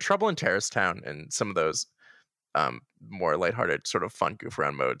try. Trouble in Terrace Town and some of those more lighthearted sort of fun goof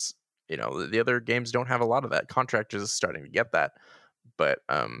around modes. The other games don't have a lot of that. Contractors is starting to get that, but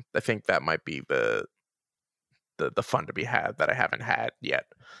I think that might be the fun to be had that I haven't had yet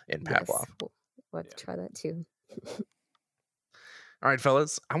in Pavlov. Yes, we'll have to try that too. All right,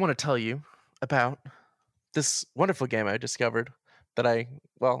 fellas, I want to tell you about this wonderful game I discovered that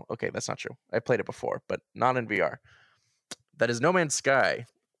that's not true. I played it before, but not in VR. That is No Man's Sky.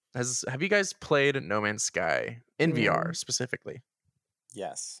 Have you guys played No Man's Sky in VR specifically?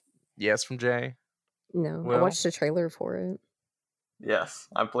 Yes. Yes from Jay? No, I watched the trailer for it. Yes,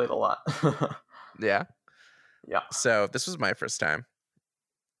 I played a lot. Yeah? Yeah. So this was my first time.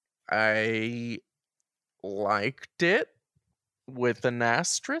 I liked it with an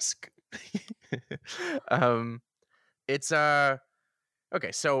asterisk. It's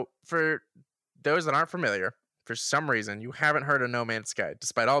okay, so for those that aren't familiar, for some reason you haven't heard of No Man's Sky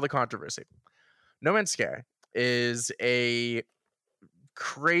despite all the controversy. No Man's Sky is a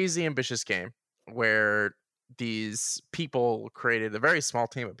crazy ambitious game where these people created, a very small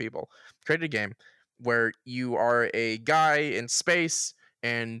team of people created a game where you are a guy in space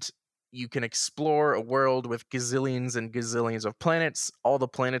and you can explore a world with gazillions and gazillions of planets. All the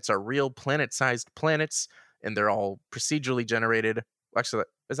planets are real planet-sized planets, and they're all procedurally generated. Actually,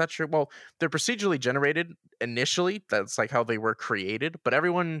 is that true? Well, they're procedurally generated initially. That's like how they were created, but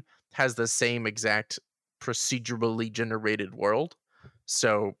everyone has the same exact procedurally generated world.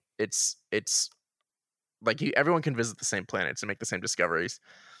 So it's like everyone can visit the same planets and make the same discoveries.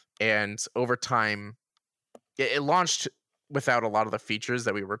 And over time, it launched without a lot of the features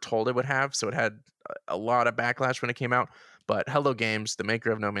that we were told it would have. So it had a lot of backlash when it came out. But Hello Games, the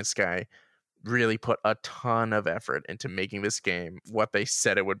maker of No Man's Sky, really put a ton of effort into making this game what they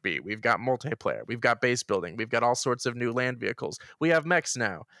said it would be. We've got multiplayer, we've got base building, we've got all sorts of new land vehicles, we have mechs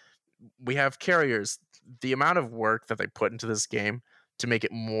now, we have carriers. The amount of work that they put into this game to make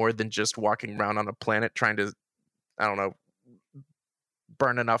it more than just walking around on a planet trying to, I don't know,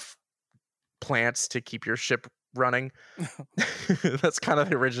 burn enough plants to keep your ship running. That's kind of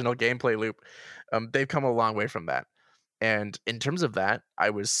the original gameplay loop. They've come a long way from that. And in terms of that, I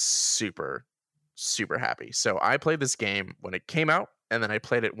was super, super happy. So I played this game when it came out, and then I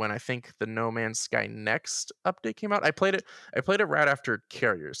played it when I think the No Man's Sky Next update came out. I played it right after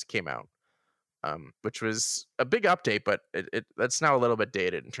Carriers came out, which was a big update, but that's now a little bit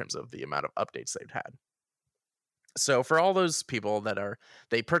dated in terms of the amount of updates they've had. So for all those people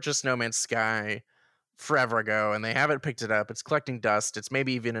they purchased No Man's Sky forever ago and they haven't picked it up, it's collecting dust, it's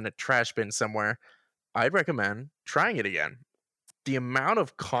maybe even in a trash bin somewhere, I'd recommend trying it again. The amount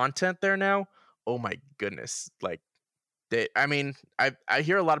of content there now, oh my goodness. Like, I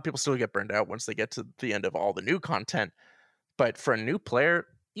hear a lot of people still get burned out once they get to the end of all the new content, but for a new player,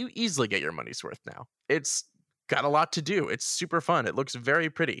 you easily get your money's worth now. It's got a lot to do. It's super fun. It looks very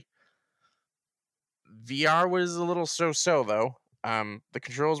pretty. VR was a little so-so, though. The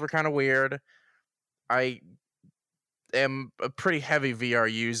controls were kind of weird. I am a pretty heavy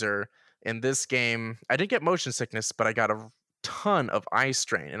VR user. In this game, I didn't get motion sickness, but I got a ton of eye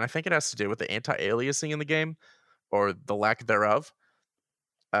strain, and I think it has to do with the anti-aliasing in the game, or the lack thereof.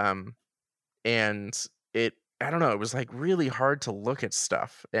 And I don't know, it was like really hard to look at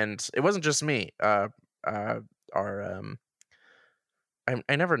stuff, and it wasn't just me. I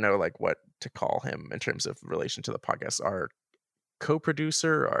never know like what to call him in terms of relation to the podcast. Our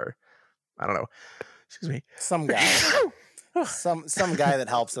co-producer, or I don't know. Excuse me. Some guy. some guy that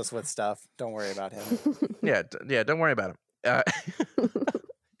helps us with stuff. Don't worry about him. Yeah, don't worry about him.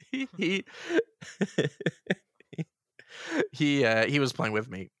 He was playing with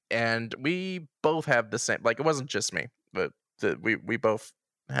me, and we both have the same. Like, it wasn't just me, but we both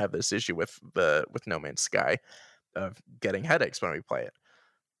have this issue with No Man's Sky of getting headaches when we play it.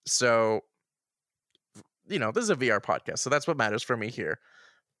 So, this is a VR podcast, so that's what matters for me here.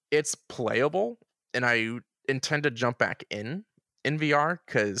 It's playable, and I intend to jump back in VR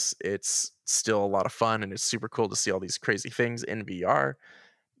because it's still a lot of fun and it's super cool to see all these crazy things in VR.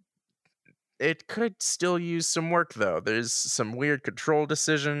 It could still use some work, though. There's some weird control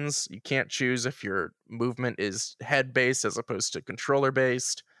decisions. You can't choose if your movement is head-based as opposed to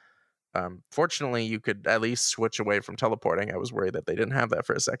controller-based. Fortunately, you could at least switch away from teleporting. I was worried that they didn't have that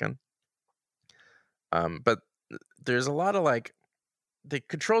for a second. But there's a lot of the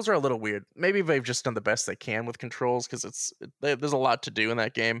controls are a little weird. Maybe they've just done the best they can with controls because there's a lot to do in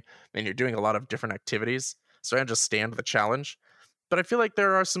that game, and you're doing a lot of different activities. So I understand the challenge, but I feel like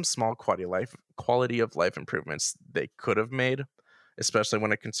there are some small quality of life improvements they could have made, especially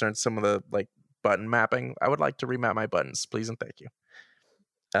when it concerns some of the button mapping. I would like to remap my buttons, please and thank you.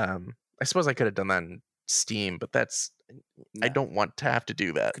 I suppose I could have done that in Steam, but I don't want to have to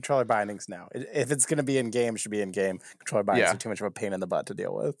do that. Controller bindings now. If it's going to be in game, it should be in game. Controller bindings are too much of a pain in the butt to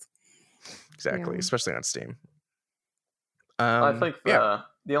deal with. Exactly, especially on Steam. I think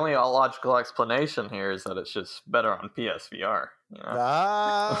the only logical explanation here is that it's just better on PSVR. You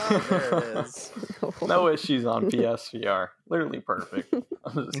know? There it is. No issues on PSVR. Literally perfect.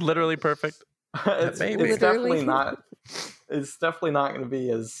 Literally perfect. It's definitely not. It's definitely not going to be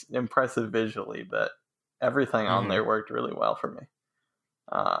as impressive visually, but everything on there worked really well for me.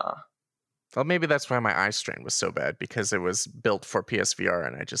 Well, maybe that's why my eye strain was so bad, because it was built for PSVR,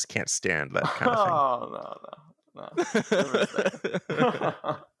 and I just can't stand that kind of thing. No.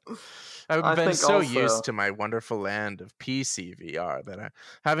 I've been so used to my wonderful land of PC VR that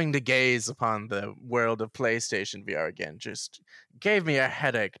having to gaze upon the world of PlayStation VR again just gave me a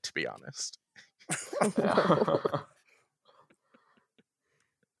headache, to be honest.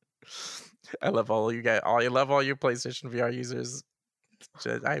 I love all you guys. I love all you PlayStation VR users.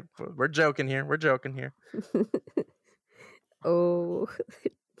 We're joking here. Oh.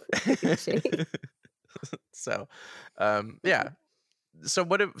 So, yeah. So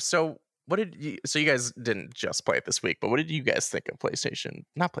what did you? So you guys didn't just play it this week, but what did you guys think of PlayStation?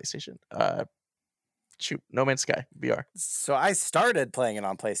 Not PlayStation. No Man's Sky VR. So I started playing it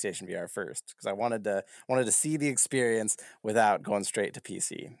on PlayStation VR first because I wanted to see the experience without going straight to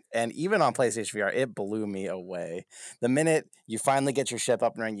PC. And even on PlayStation VR, it blew me away. The minute you finally get your ship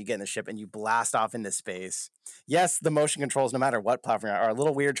up and running, you get in the ship and you blast off into space. Yes, the motion controls, no matter what platform, are a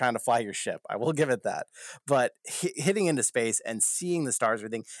little weird trying to fly your ship. I will give it that. But hitting into space and seeing the stars,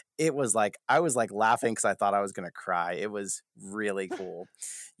 everything, it was I was laughing because I thought I was going to cry. It was really cool.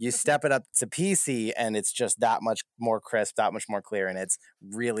 You step it up to PC and it's just that much more crisp, that much more clear, and it's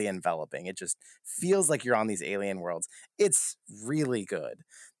really enveloping. It just feels like you're on these alien worlds. It's really good.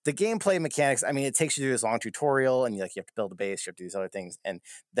 The gameplay mechanics, I mean, it takes you through this long tutorial and you have to build a base, you have to do these other things, and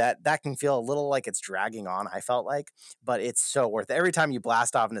that can feel a little like it's dragging on, I felt like, but it's so worth it. Every time you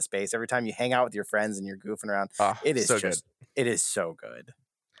blast off into space, every time you hang out with your friends and you're goofing around, it is so good. It is so good.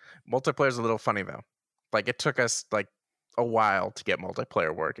 Multiplayer's a little funny though. It took us a while to get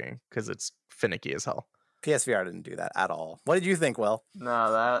multiplayer working because it's finicky as hell. PSVR didn't do that at all. What did you think, Will?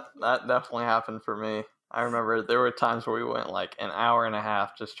 No, that definitely happened for me. I remember there were times where we went an hour and a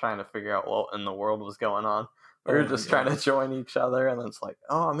half just trying to figure out what in the world was going on. We were just trying to join each other, and then it's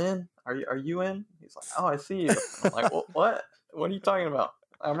oh, I'm in. Are you in? He's like, oh, I see you. I'm like, well, what? What are you talking about?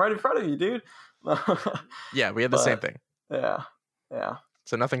 I'm right in front of you, dude. Yeah, we had the same thing. Yeah.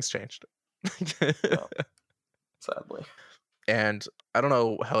 So nothing's changed. No, sadly. And I don't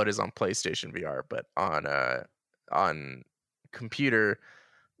know how it is on PlayStation VR, but on computer,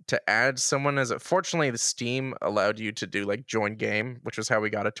 to add someone fortunately the Steam allowed you to do join game, which was how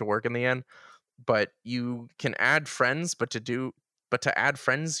we got it to work in the end. But you can add friends, but to add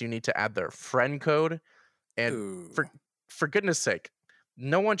friends, you need to add their friend code. And for goodness sake,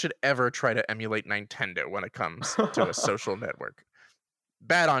 no one should ever try to emulate Nintendo when it comes to a social network.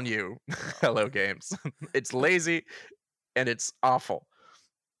 Bad on you, Hello Games. It's lazy and it's awful.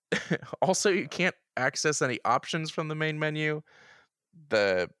 Also, you can't access any options from the main menu.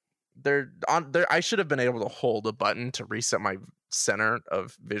 I should have been able to hold a button to reset my center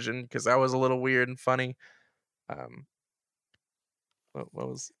of vision because that was a little weird and funny. What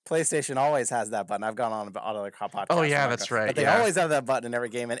was PlayStation always has that button. I've gone on other podcasts. Oh yeah, that's right. But they always have that button in every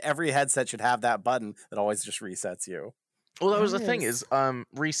game, and every headset should have that button that always just resets you. Well, that was the thing is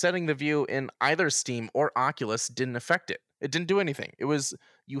resetting the view in either Steam or Oculus didn't affect it. It didn't do anything. It was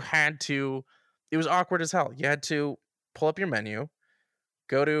awkward as hell. You had to pull up your menu,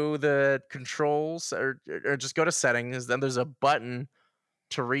 go to the controls or just go to settings. Then there's a button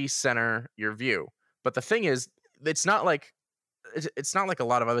to recenter your view. But the thing is, it's not like a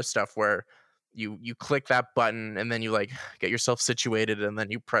lot of other stuff where you click that button and then you get yourself situated and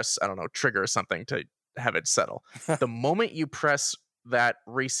then you press, I don't know, trigger or something to have it settle. The moment you press that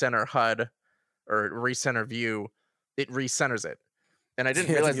recenter HUD or recenter view, it recenters it. And I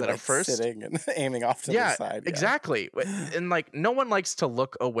didn't realize that like at first. Sitting and aiming off to the side. Yeah, exactly. And like, no one likes to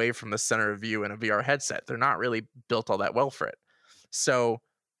look away from the center of view in a VR headset. They're not really built all that well for it. So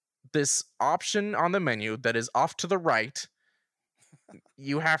this option on the menu that is off to the right,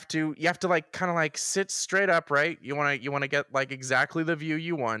 you have to like kind of like sit straight up, right? You want to get like exactly the view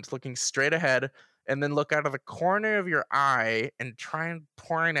you want, looking straight ahead, and then look out of the corner of your eye and try and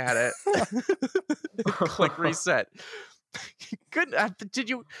point at it. Click reset. Good.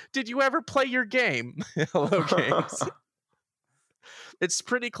 Did you ever play your game? Hello Games. It's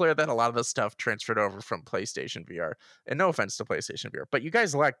pretty clear that a lot of the stuff transferred over from PlayStation VR. And no offense to PlayStation VR, but you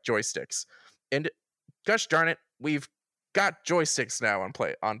guys lack joysticks. And gosh darn it, we've got joysticks now on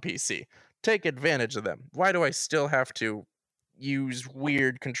PC. Take advantage of them. Why do I still have to use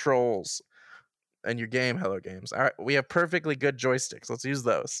weird controls in your game, Hello Games? All right, we have perfectly good joysticks. Let's use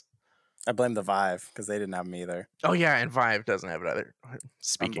those. I blame the Vive because they didn't have them either. Oh yeah, and Vive doesn't have it either.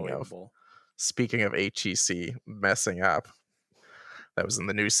 Speaking of HEC messing up, that was in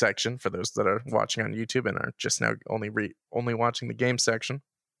the news section for those that are watching on YouTube and are just now only watching the game section.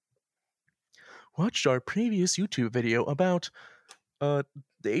 Watched our previous YouTube video about the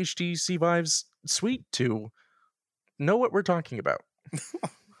HTC Vive's Suite to know what we're talking about.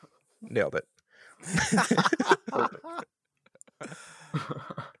 Nailed it.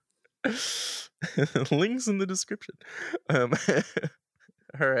 Links in the description. All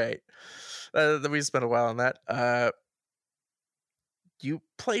right. We spent a while on that. You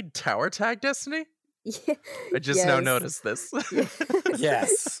played Tower Tag Destiny? Yeah. I just now noticed this.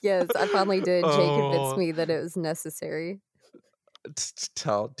 Yes. Yes, I finally did. Jay convinced me that it was necessary.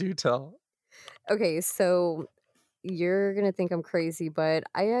 Do tell. Okay, so you're going to think I'm crazy, but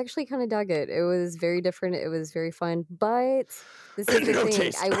I actually kind of dug it. It was very different. It was very fun, but this is the thing.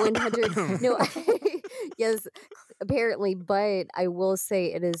 Taste. I 100... No, yes, apparently, but I will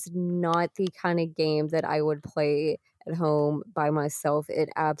say it is not the kind of game that I would play at home by myself. It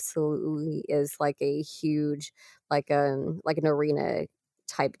absolutely is like a huge, like an arena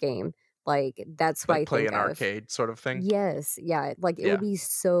type game. Like that's what I play think an of. Arcade sort of thing. Yes, yeah. Like it would be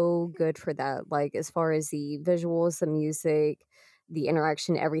so good for that. Like as far as the visuals, the music, the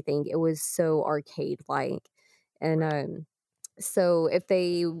interaction, everything, it was so arcade like. And so if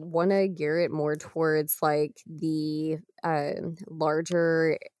they want to gear it more towards like the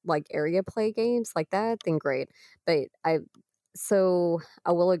larger like area play games like that, then great. But I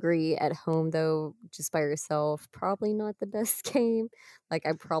will agree, at home though, just by yourself, probably not the best game. Like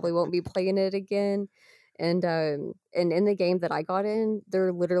I probably won't be playing it again. And in the game that I got in,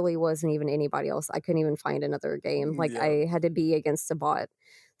 there literally wasn't even anybody else. I couldn't even find another game. Like I had to be against a bot.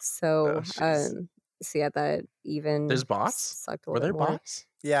 So so yeah, that even there's bots. Sucked a Were there more. bots?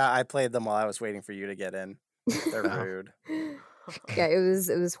 Yeah, I played them while I was waiting for you to get in. They're rude. Yeah, it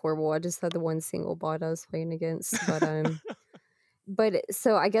was horrible. I just had the one single bot I was playing against, but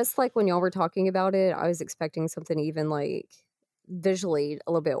so I guess like when y'all were talking about it, I was expecting something even like visually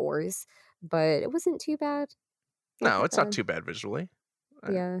a little bit worse, but it wasn't too bad. No, it's not too bad visually.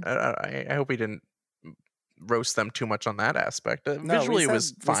 Yeah. I hope we didn't roast them too much on that aspect. No, visually, it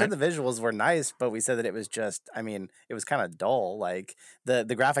was fine. We said the visuals were nice, but we said that it was just, I mean, it was kind of dull. Like the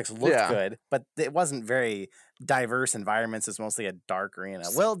graphics looked good, but it wasn't very diverse environments. It's mostly a dark arena.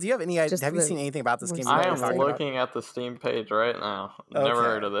 Will, do you have any idea? Have you seen anything about this game? I am looking at the Steam page right now. Never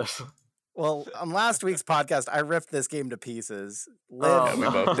heard of this. Well, on last week's podcast, I ripped this game to pieces.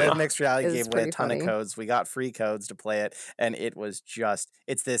 Live Mixed Reality gave away a ton of codes. We got free codes to play it, and it was just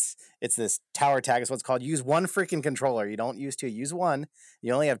it's this tower tag is what it's called. Use one freaking controller. You don't use two. Use one.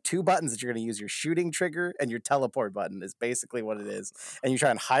 You only have two buttons that you're going to use. Your shooting trigger and your teleport button is basically what it is. And you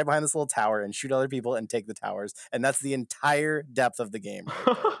try and hide behind this little tower and shoot other people and take the towers. And that's the entire depth of the game.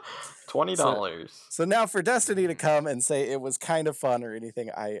 Right there. $20. So now for Destiny to come and say it was kind of fun or anything,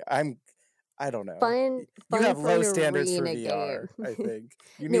 I don't know. Fun you have low standards for VR, game. I think.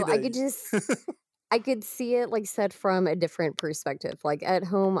 I could see it like said from a different perspective. Like at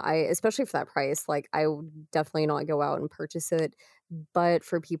home, especially for that price, like I would definitely not go out and purchase it. But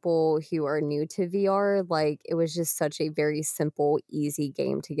for people who are new to VR, like it was just such a very simple, easy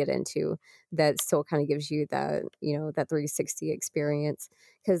game to get into that still kind of gives you that, that 360 experience.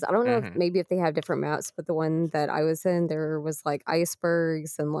 Because I don't know if they have different maps, but the one that I was in, there was like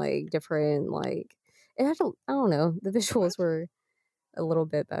icebergs and like different, like it had I don't know, the visuals were a little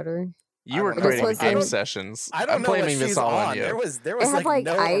bit better. You were creating game sessions. I'm blaming this all on you. There was like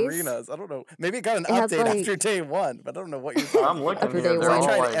no ice. arenas. I don't know. Maybe it got an update after day one, but I don't know what you're talking I'm looking about. I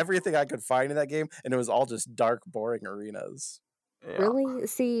tried everything I could find in that game, and it was all just dark, boring arenas. Yeah. Really?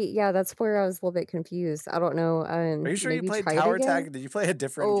 See, yeah, that's where I was a little bit confused. I don't know. Are you sure you maybe played try it Tower again? Tag? Did you play a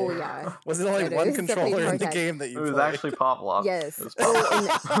different Oh game? yeah, Was it only it one is definitely controller in Tower the Tag. game that It you was played? actually Pavlov. Yes. It was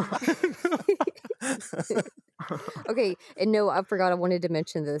Oh, okay, and no, I forgot I wanted to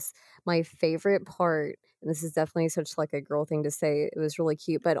mention this. My favorite part, and this is definitely such like a girl thing to say, it was really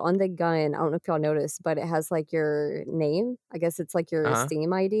cute, but on the gun, I don't know if y'all noticed, but it has like your name. I guess it's like your Uh-huh.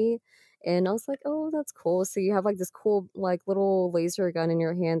 Steam ID. And I was like, oh, that's cool. So you have like this cool like little laser gun in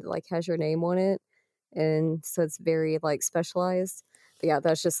your hand that like has your name on it. And so it's very like specialized. But yeah,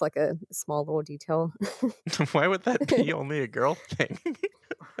 that's just like a small little detail. Why would that be only a girl thing?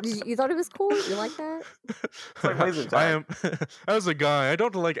 You thought it was cool? You like that? It's like laser tag. I am, as a guy, I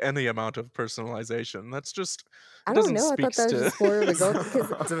don't like any amount of personalization. That's just, I it don't doesn't know. I thought speak that was to. just more of a girl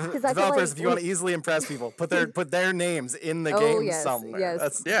because I feel Developers, like if you want to easily impress people, put their names in the game yes, somewhere. yes.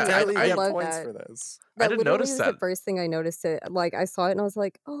 That's Yeah, totally I get love points that. for this. I That didn't literally notice was that. the first thing I noticed. It like I saw it and I was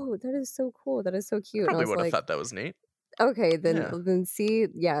like, oh, that is so cool. That is so cute. And I Probably was would have like, thought that was neat. okay, Yeah. then see,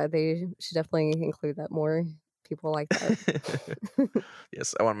 yeah, they should definitely include that more. People like that.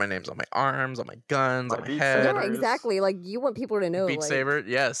 Yes, I want my names on my arms, on my guns, My on my Beat head. Yeah, Sabers. exactly. Like you want people to know, Beat like Saber,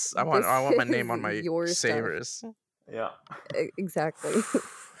 yes. I this want my is name on my your stuff. sabers. Yeah. Exactly.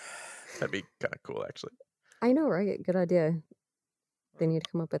 That'd be kind of cool, actually. I know, right? Good idea. They need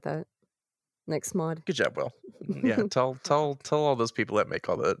to come up with that next mod. Good job, Will. Yeah, tell all those people that make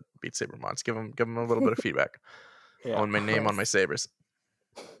all the Beat Saber mods. Give them a little bit of feedback. Yeah. I want my name on my sabers.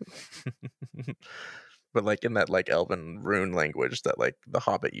 But like in that like elven rune language that like the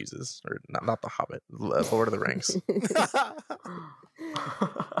Hobbit uses, or not the Hobbit, Lord of the Rings.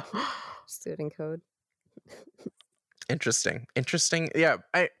 Just do it in code. Interesting. Yeah.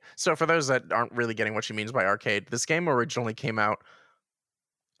 So for those that aren't really getting what she means by arcade, this game originally came out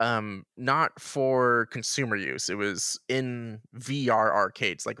not for consumer use. It was in VR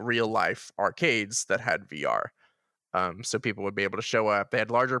arcades, like real life arcades that had VR. So people would be able to show up. They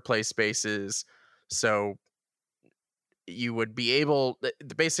had larger play spaces, so you would be able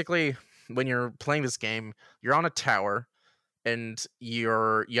basically when you're playing this game, you're on a tower and you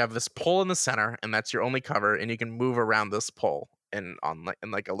have this pole in the center, and that's your only cover, and you can move around this pole in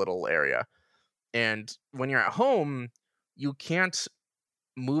like a little area. And when you're at home, you can't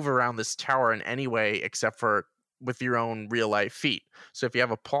move around this tower in any way except for with your own real life feet. So if you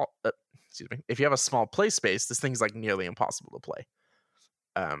have if you have a small play space, this thing's like nearly impossible to play.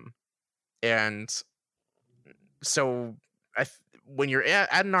 And so when you're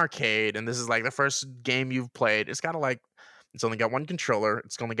at an arcade and this is like the first game you've played, it's only got one controller,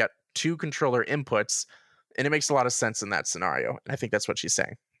 it's only got two controller inputs, and it makes a lot of sense in that scenario. And I think that's what she's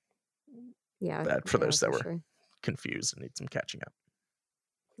saying. Yeah. That for those that were sure. confused and need some catching up.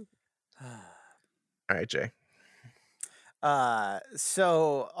 All right, Jay.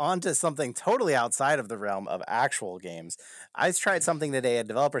 So on to something totally outside of the realm of actual games. I tried something today. A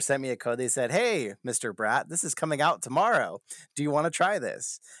developer sent me a code. They said, hey, Mr. Brat, this is coming out tomorrow. Do you want to try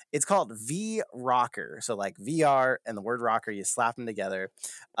this? It's called V-Rocker. So like VR and the word rocker, you slap them together.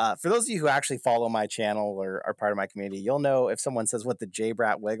 For those of you who actually follow my channel or are part of my community, you'll know if someone says what the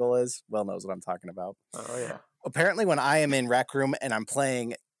J-Brat wiggle is. Will knows what I'm talking about. Oh, yeah. Apparently when I am in Rec Room and I'm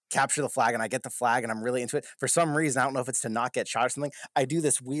playing Capture the Flag and I get the flag and I'm really into it, for some reason, I don't know if it's to not get shot or something, I do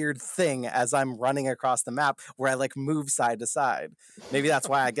this weird thing as I'm running across the map where I like move side to side. Maybe that's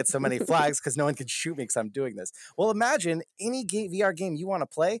why I get so many flags, because no one can shoot me because I'm doing this. Well, imagine any VR game you want to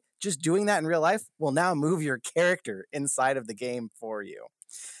play, just doing that in real life will now move your character inside of the game for you.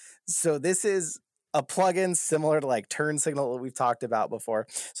 So this is a plugin similar to like Turn Signal that we've talked about before.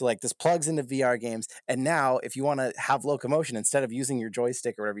 So like this plugs into VR games. And now if you want to have locomotion, instead of using your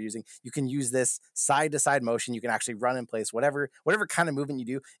joystick or whatever you're using, you can use this side to side motion. You can actually run in place, whatever kind of movement you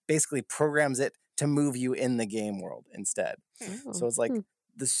do, basically programs it to move you in the game world instead. Oh. So it's like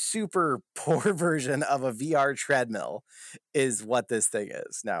the super poor version of a VR treadmill is what this thing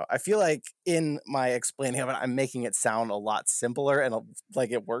is. Now, I feel like in my explaining of it, I'm making it sound a lot simpler and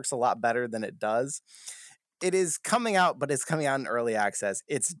like it works a lot better than it does. It is coming out, but it's coming out in early access.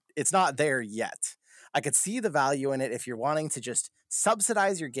 It's not there yet. I could see the value in it if you're wanting to just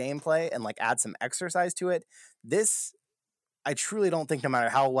subsidize your gameplay and like add some exercise to it. This, I truly don't think, no matter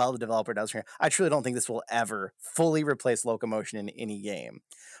how well the developer does here, I truly don't think this will ever fully replace locomotion in any game.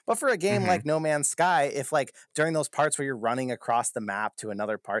 But for a game like No Man's Sky, if like during those parts where you're running across the map to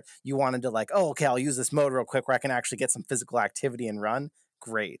another part, you wanted to like, oh, okay, I'll use this mode real quick where I can actually get some physical activity and run,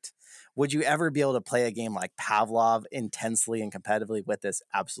 great. Would you ever be able to play a game like Pavlov intensely and competitively with this?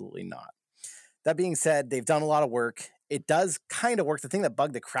 Absolutely not. That being said, they've done a lot of work. It does kind of work. The thing that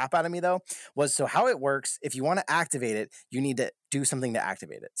bugged the crap out of me, though, was so how it works, if you want to activate it, you need to do something to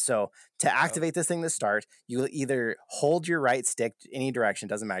activate it. So to activate this thing to start, you either hold your right stick any direction,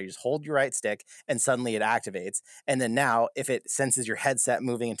 doesn't matter. You just hold your right stick and suddenly it activates. And then now if it senses your headset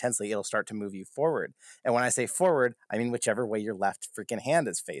moving intensely, it'll start to move you forward. And when I say forward, I mean whichever way your left freaking hand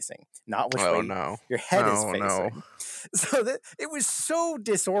is facing, not which way your head is facing. No. So it was so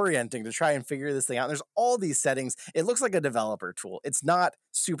disorienting to try and figure this thing out. There's all these settings. It looks like a developer tool. It's not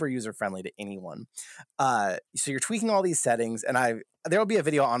super user-friendly to anyone. So you're tweaking all these settings, and there will be a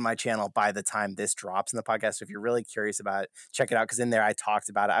video on my channel by the time this drops in the podcast. So if you're really curious about it, check it out, because in there I talked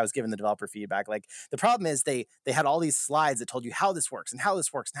about it. I was giving the developer feedback. Like, the problem is they had all these slides that told you how this works and how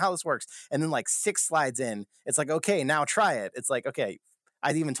this works and how this works. And then like 6 slides in, it's like, okay, now try it. It's like, okay,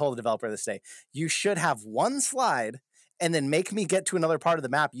 I even told the developer this day, you should have one slide and then make me get to another part of the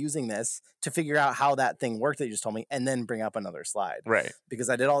map using this to figure out how that thing worked that you just told me, and then bring up another slide. Right. Because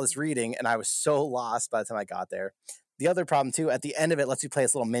I did all this reading and I was so lost by the time I got there. The other problem too, at the end of it, lets you play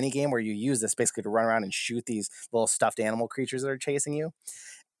this little mini game where you use this basically to run around and shoot these little stuffed animal creatures that are chasing you.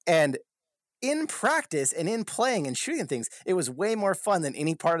 And in practice and in playing and shooting things, it was way more fun than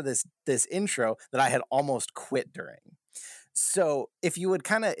any part of this intro that I had almost quit during. So if they would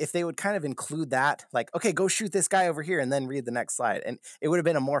kind of include that, like, okay, go shoot this guy over here and then read the next slide. And it would have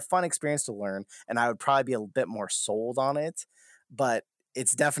been a more fun experience to learn. And I would probably be a bit more sold on it, but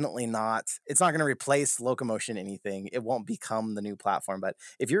it's definitely not, it's not going to replace Locomotion anything. It won't become the new platform. But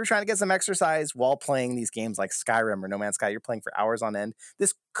if you're trying to get some exercise while playing these games like Skyrim or No Man's Sky, you're playing for hours on end,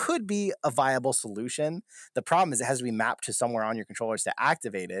 this could be a viable solution. The problem is it has to be mapped to somewhere on your controllers to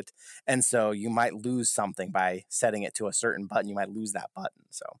activate it. And so you might lose something by setting it to a certain button. You might lose that button.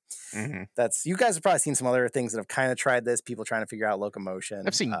 So that's, you guys have probably seen some other things that have kind of tried this, people trying to figure out Locomotion.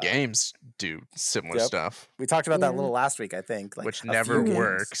 I've seen games do similar stuff. We talked about that a little last week, I think. Like, which never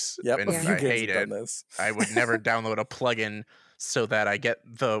works. Yep, and I hate it. I would never download a plugin so that I get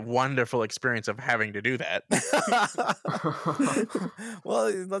the wonderful experience of having to do that.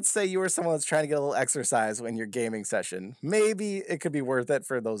 Well, let's say you were someone that's trying to get a little exercise in your gaming session. Maybe it could be worth it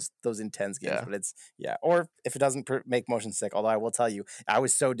for those intense games, but it's, or if it doesn't make motion sick, although I will tell you, I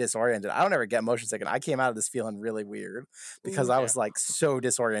was so disoriented. I don't ever get motion sick, and I came out of this feeling really weird because I was like so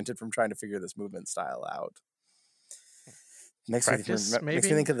disoriented from trying to figure this movement style out. Makes me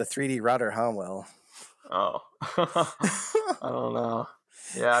think of the 3D rudder, huh, Will? Oh, I don't know.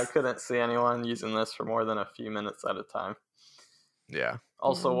 Yeah, I couldn't see anyone using this for more than a few minutes at a time. Yeah.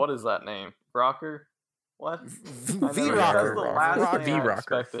 Also, what is that name? Rocker? What? V-Rocker.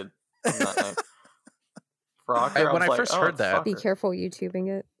 V-Rocker. Rocker. When I first heard that, be careful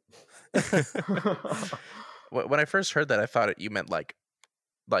YouTubing it. When I first heard that, I thought you meant like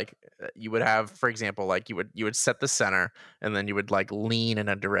you would have, for example, like you would set the center and then you would like lean in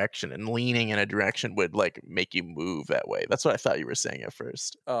a direction, and leaning in a direction would like make you move that way. That's what I thought you were saying at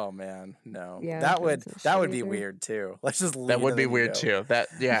first. Oh man, no. Yeah, that would be weird too. Let's just lean. That would be weird too.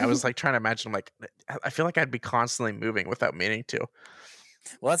 I was like trying to imagine, like, I feel like I'd be constantly moving without meaning to.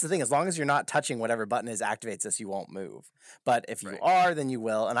 Well, that's the thing. As long as you're not touching whatever button activates this, you won't move. But if you are, then you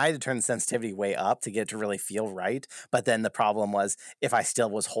will. And I had to turn the sensitivity way up to get it to really feel right. But then the problem was, if I still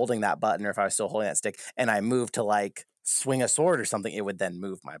was holding that button, or if I was still holding that stick and I moved to like swing a sword or something, it would then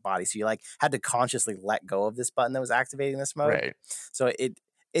move my body. So you like had to consciously let go of this button that was activating this mode. Right. So it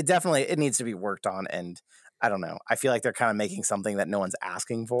definitely, it needs to be worked on. And I don't know. I feel like they're kind of making something that no one's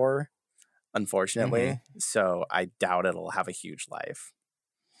asking for, unfortunately. So I doubt it'll have a huge life.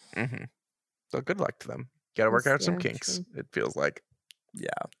 So good luck to them. Got to work out some kinks. True. It feels like,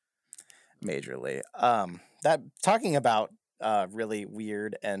 majorly. That talking about really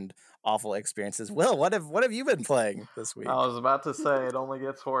weird and awful experiences. Will, what have you been playing this week? I was about to say it only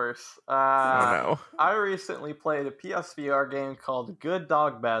gets worse. Oh no! I recently played a PSVR game called Good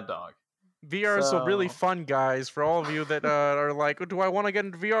Dog Bad Dog. VR is so really fun, guys. For all of you that are like, do I want to get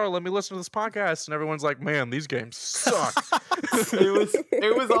into VR? Let me listen to this podcast. And everyone's like, man, these games suck.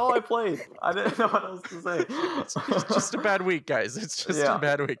 it was all I played. I didn't know what else to say. It's just a bad week, guys. It's just a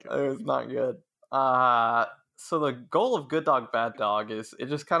bad week. It was not good. So the goal of Good Dog Bad Dog is it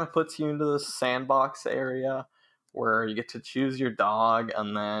just kind of puts you into this sandbox area where you get to choose your dog,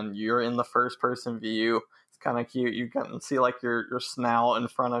 and then you're in the first person view. Kind of cute. You can see like your snout in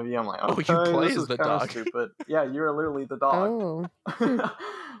front of you. I'm like, okay, you play this as is the kind of dog. stupid. Yeah, you're literally the dog. Oh.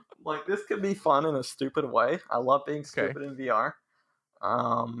 Like, this could be fun in a stupid way. I love being stupid in VR.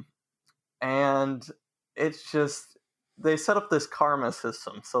 And it's just, they set up this karma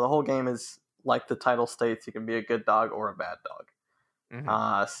system. So the whole game is like the title states, you can be a good dog or a bad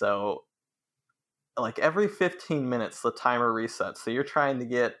dog. So like every 15 minutes the timer resets. So you're trying to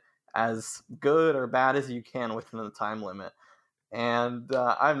get as good or bad as you can within the time limit. and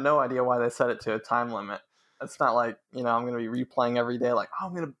I have no idea why they set it to a time limit. It's not like, I'm going to be replaying every day like,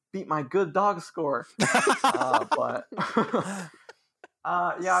 I'm going to beat my good dog score. But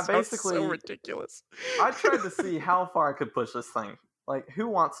yeah, basically so ridiculous. I tried to see how far I could push this thing. Like, who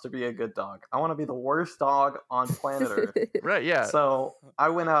wants to be a good dog? I want to be the worst dog on planet Earth. Right, yeah. So I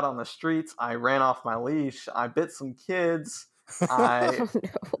went out on the streets. I ran off my leash. I bit some kids.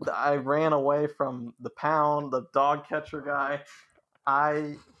 I ran away from the pound, the dog catcher guy.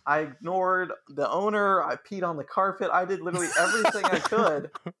 I ignored the owner. I peed on the carpet. I did literally everything I could.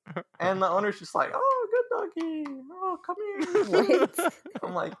 And the owner's just like, oh, good doggy. Oh, come here. What?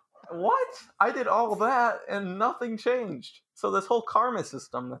 I'm like, what? I did all that and nothing changed. So this whole karma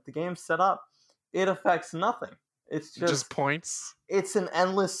system that the game set up, it affects nothing. It's just points. It's an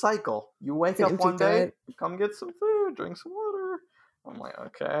endless cycle. You wake up one day, come get some food, drink some water. I'm like,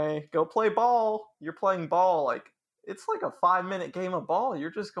 okay, go play ball. You're playing ball. Like, it's like a 5-minute game of ball.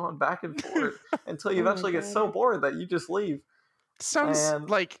 You're just going back and forth until you eventually get so bored that you just leave. Sounds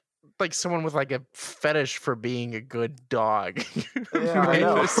like someone with like a fetish for being a good dog. Yeah, I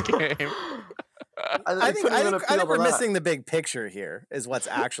know. This game. I think we're missing the big picture here is what's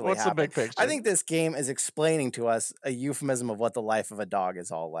actually What's happening. The big picture? I think this game is explaining to us a euphemism of what the life of a dog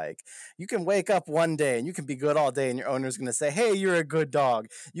is all like. You can wake up one day and you can be good all day and your owner's going to say, hey, you're a good dog.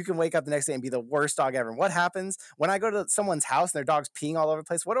 You can wake up the next day and be the worst dog ever. And what happens when I go to someone's house and their dog's peeing all over the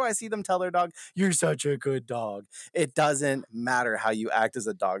place? What do I see them tell their dog? You're such a good dog. It doesn't matter how you act as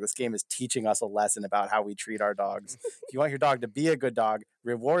a dog. This game is teaching us a lesson about how we treat our dogs. If you want your dog to be a good dog,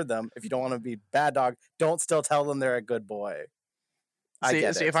 reward them. If you don't want to be a bad dog, don't still tell them they're a good boy. See,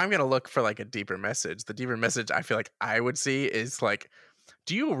 if I'm gonna look for like a deeper message, the deeper message I feel like I would see is like,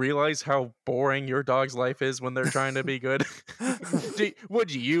 do you realize how boring your dog's life is when they're trying to be good?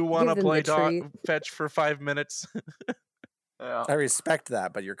 Would you want to play dog fetch for 5 minutes? Yeah. I respect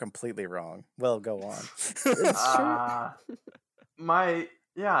that, but you're completely wrong. Well, go on.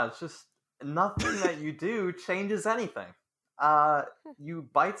 It's just nothing that you do changes anything. You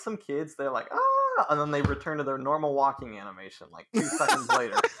bite some kids, they're like, and then they return to their normal walking animation like 2 seconds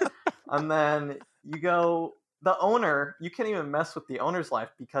later. And then you go, the owner, you can't even mess with the owner's life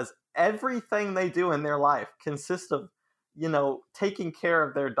because everything they do in their life consists of, taking care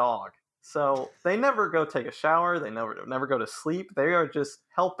of their dog. So they never go take a shower, they never go to sleep. They are just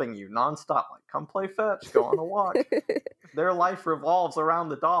helping you nonstop. Like, come play fetch, go on a walk. Their life revolves around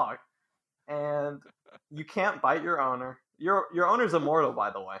the dog. And you can't bite your owner. Your owner's immortal,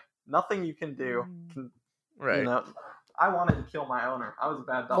 by the way. Nothing you can do can, right. I wanted to kill my owner. I was a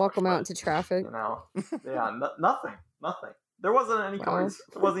bad dog. Walk him out into traffic. Nothing. There wasn't any cars.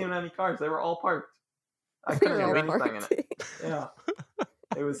 There wasn't even any cars. They were all parked. I couldn't do anything in it. Yeah.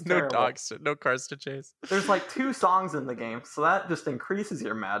 It was terrible. No cars to chase. There's like 2 songs in the game, so that just increases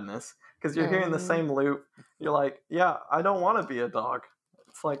your madness because you're hearing the same loop. You're like, yeah, I don't want to be a dog.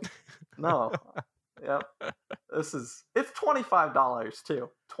 It's like, no. Yep. It's $25 too.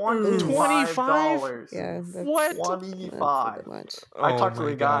 $25. Yeah. What? $25. I talked to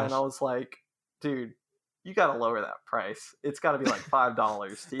a guy and I was like, dude, you got to lower that price. It's got to be like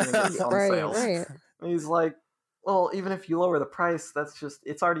 $5 to even get some sales. Right. And he's like, well, even if you lower the price,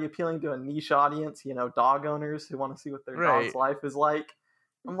 it's already appealing to a niche audience, dog owners who want to see what their dog's life is like.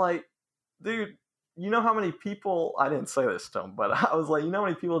 I'm like, dude, you know how many people, I didn't say this to him, but I was like, how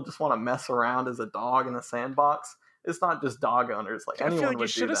many people just want to mess around as a dog in the sandbox? It's not just dog owners. Like, anyone I feel like would you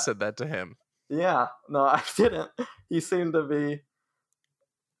should have that. Said that to him. Yeah. No, I didn't. He seemed to be,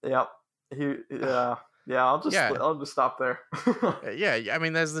 yep. I'll just stop there. Yeah, I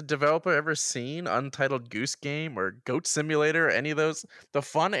mean, has the developer ever seen Untitled Goose Game or Goat Simulator? Any of those? The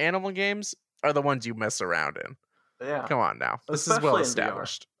fun animal games are the ones you mess around in. Yeah. Come on now. This is well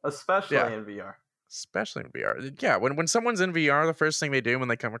established. Especially in VR. Especially in VR. Yeah, when someone's in VR, the first thing they do when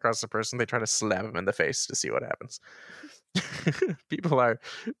they come across a person, they try to slap him in the face to see what happens. People are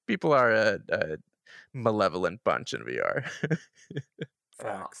a malevolent bunch in VR.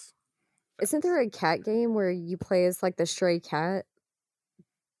 Facts. Isn't there a cat game where you play as like the stray cat?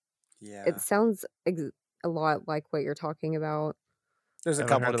 Yeah. It sounds a lot like what you're talking about. There's a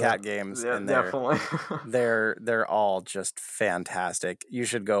couple cat games in there. Definitely. They're all just fantastic. You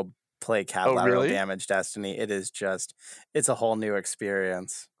should go play Cat Lateral Damage Destiny. It's a whole new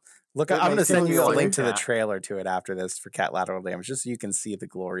experience. Look, I'm going to send you a link to the trailer to it after this for Cat Lateral Damage, just so you can see the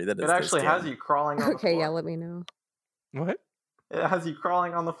glory that is. It actually has you crawling on the floor. Okay, yeah, let me know. What? It has you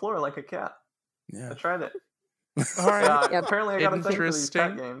crawling on the floor like a cat. Yeah. I tried it. All right. Apparently I got a thing for these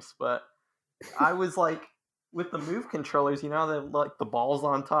cat games, but I was like, with the Move controllers, they have like the balls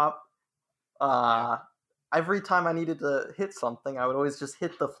on top. every time I needed to hit something, I would always just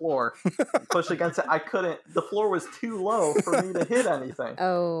hit the floor, push against it. I couldn't. The floor was too low for me to hit anything.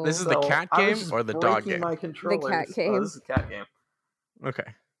 Oh, this is the cat game or the dog game? My controllers. The cat game. This is a cat game.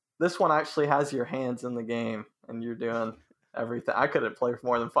 Okay. This one actually has your hands in the game, and you're doing everything. I couldn't play for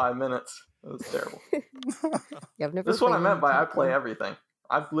more than 5 minminutes. It was terrible. This is what I meant by I play everything.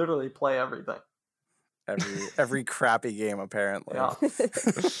 I literally play everything. Every crappy game, apparently. Yeah.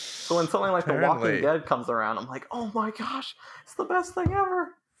 So when something like The Walking Dead comes around, I'm like, oh my gosh, it's the best thing ever.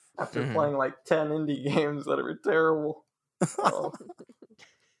 After playing like 10 indie games that were terrible. Oh,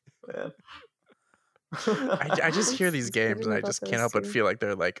 man. I just hear these games and I just can't help but feel like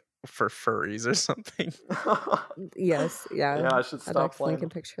they're like for furries or something. Yes, yeah. Yeah, I should stop playing. I can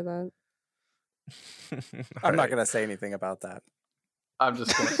picture that. I'm not gonna say anything about that. I'm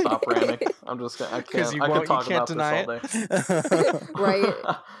just gonna stop ranting. I'm just gonna. I can't. I can talk about this all day. Right?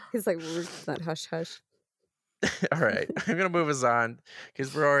 He's like, that hush hush. All right, I'm gonna move us on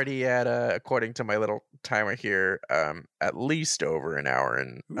because we're already at according to my little timer here, at least over an hour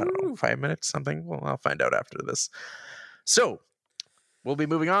and I don't know, 5 minutes something. Well, I'll find out after this. So we'll be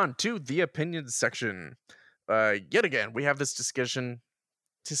moving on to the opinions section. Yet again, we have this discussion.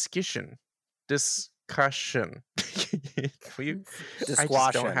 Discussion. I just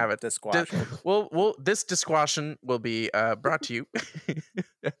don't have it. Well, this discussion will be brought to you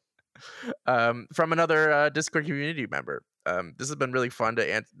from another Discord community member. This has been really fun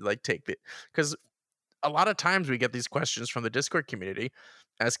to take it because a lot of times we get these questions from the Discord community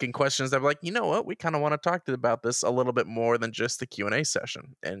asking questions that are like, you know what, we kind of want to talk about this a little bit more than just the Q&A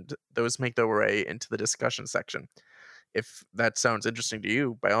session, and those make their way into the discussion section. If that sounds interesting to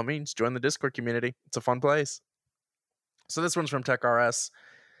you, by all means, join the Discord community. It's a fun place. So this one's from TechRS,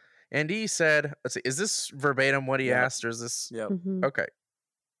 and he said, let's see, is this verbatim what he asked, or is this... Yep. Okay.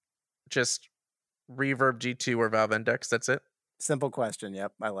 Just Reverb G2 or Valve Index, that's it? Simple question,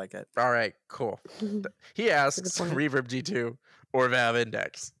 yep, I like it. All right, cool. He asks, Reverb G2 or Valve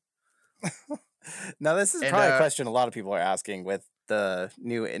Index? Now, this is probably a question a lot of people are asking with the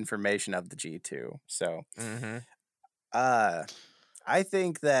new information of the G2, so... I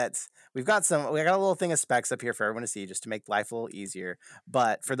think that we got a little thing of specs up here for everyone to see just to make life a little easier.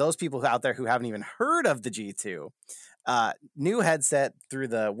 But for those people out there who haven't even heard of the G2, new headset through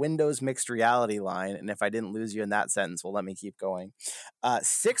the Windows Mixed Reality line. And if I didn't lose you in that sentence, well, let me keep going.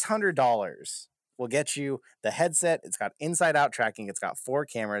 $600 will get you the headset. It's got inside out tracking. It's got 4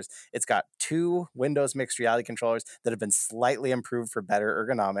 cameras. It's got 2 Windows Mixed Reality controllers that have been slightly improved for better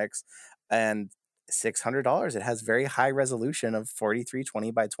ergonomics. And $600. It has very high resolution of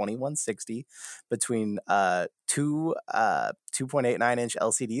 4320 by 2160 between 2 2.89-inch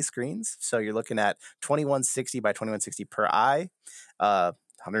LCD screens. So you're looking at 2160 by 2160 per eye,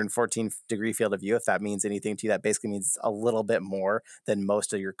 114 degree field of view. If that means anything to you, that basically means a little bit more than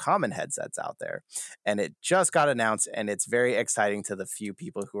most of your common headsets out there. And it just got announced, and it's very exciting to the few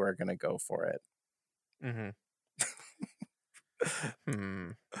people who are going to go for it. I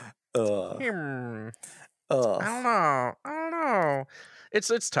don't know.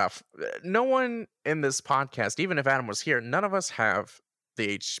 It's tough. No one in this podcast, even if Adam was here, none of us have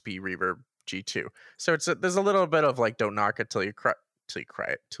the HP Reverb G2. So there's a little bit of like, don't knock it till you try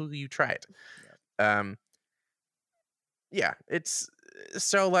it. Yeah, it's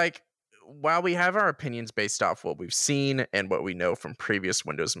so like, while we have our opinions based off what we've seen and what we know from previous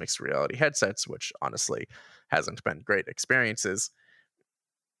Windows Mixed Reality headsets, which honestly hasn't been great experiences,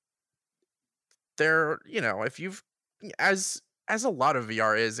 there, if you've, as a lot of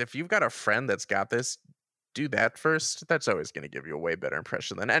VR is, if you've got a friend that's got this, do that first. That's always going to give you a way better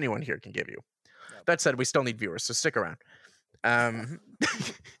impression than anyone here can give you. Yep. That said, we still need viewers, so stick around.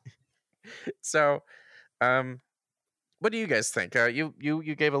 So, what do you guys think?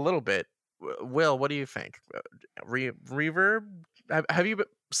 You gave a little bit. Will, what do you think? Reverb? Have you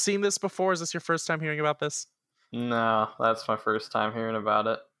seen this before? Is this your first time hearing about this? No, that's my first time hearing about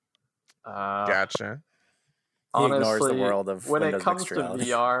it. Gotcha. Honestly, he ignores the world of when Windows it comes to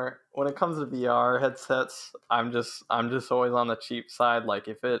VR. When it comes to VR headsets, I'm just always on the cheap side. Like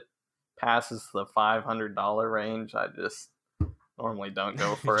if it passes the $500 range, I just normally don't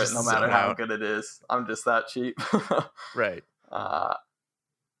go for it, no matter how good it is. I'm just that cheap. Right.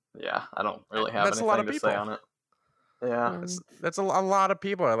 Yeah, I don't really have anything to say on it. Yeah, that's a lot of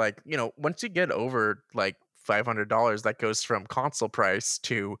people are like, once you get over like $500, that goes from console price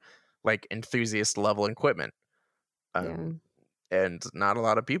to like enthusiast level equipment. And not a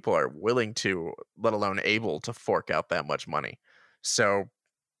lot of people are willing to, let alone able to, fork out that much money. So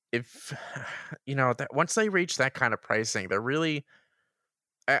if that once they reach that kind of pricing, they're really,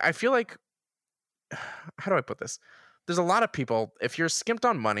 I feel like how do I put this? There's a lot of people, if you're skimped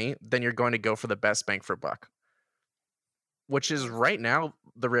on money, then you're going to go for the best bang for buck, which is right now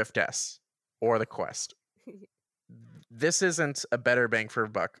the Rift S or the Quest. This isn't a better bang for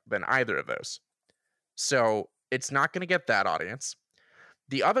buck than either of those. So it's not going to get that audience.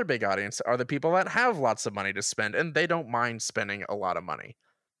 The other big audience are the people that have lots of money to spend, and they don't mind spending a lot of money.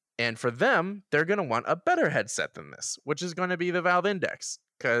 And for them, they're going to want a better headset than this, which is going to be the Valve Index,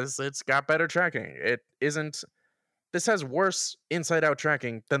 because it's got better tracking. This has worse inside-out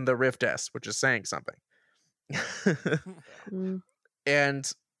tracking than the Rift S, which is saying something.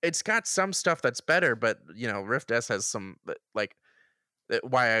 And it's got some stuff that's better, but Rift S has some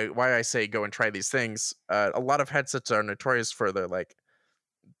why I say go and try these things. A lot of headsets are notorious for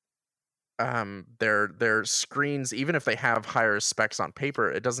their screens. Even if they have higher specs on paper,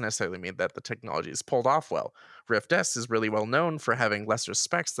 it doesn't necessarily mean that the technology is pulled off well. Rift S is really well known for having lesser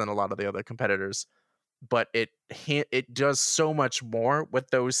specs than a lot of the other competitors, but it does so much more with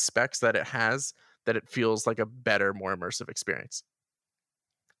those specs that it has that it feels like a better, more immersive experience.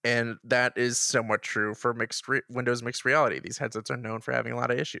 And that is somewhat true for Windows Mixed Reality. These headsets are known for having a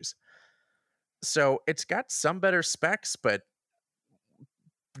lot of issues. So it's got some better specs, but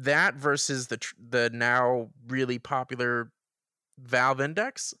that versus the now really popular Valve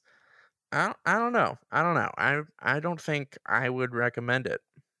Index, I don't know. I don't think I would recommend it,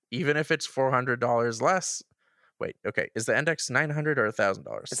 even if it's $400 less. Wait, okay, is the Index $900 or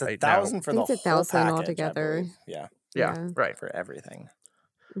 $1,000? It's $1,000 for the whole package altogether. Yeah, right, for everything.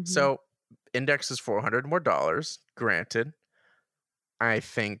 Mm-hmm. So Index is $400 more dollars. Granted, I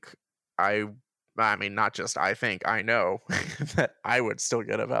think I mean, not just I think, I know that I would still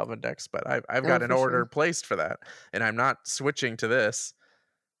get a Valve Index, but I've got an order placed for that, and I'm not switching to this.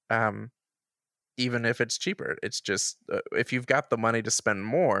 Even if it's cheaper, it's just if you've got the money to spend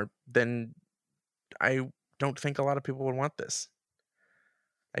more, then I don't think a lot of people would want this.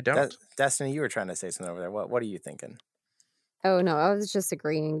 I don't. Destiny, you were trying to say something over there. What are you thinking? Oh no, I was just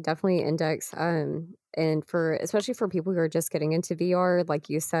agreeing. Definitely Index. And especially for people who are just getting into VR, like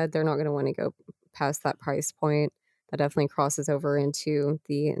you said, they're not going to want to go past that price point. That definitely crosses over into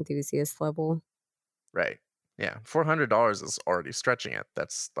the enthusiast level. Right. Yeah, $400 is already stretching it.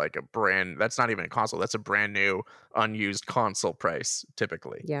 That's like that's not even a console. That's a brand new, unused console price,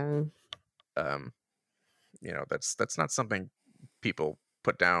 typically. Yeah. That's not something people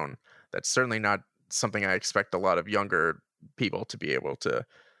put down. That's certainly not something I expect a lot of younger people to be able to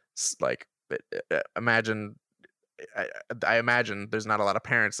imagine. I imagine there's not a lot of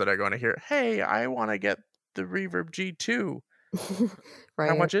parents that are going to hear, "Hey, I want to get the Reverb G2." Right.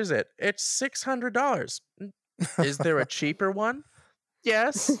 How much is it? It's $600. Is there a cheaper one?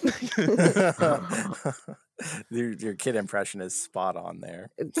 Yes. Your kid impression is spot on there.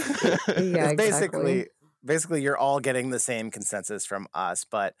 Yeah, exactly. Basically, you're all getting the same consensus from us,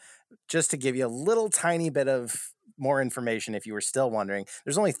 but just to give you a little tiny bit of more information, if you were still wondering,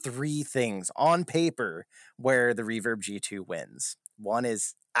 there's only 3 things on paper where the Reverb G2 wins. One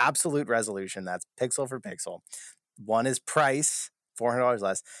is absolute resolution, that's pixel for pixel. One is price, $400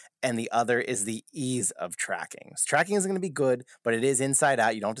 less, and the other is the ease of tracking. So tracking isn't going to be good, but it is inside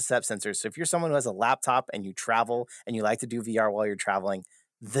out. You don't have to set sensors. So if you're someone who has a laptop and you travel and you like to do VR while you're traveling,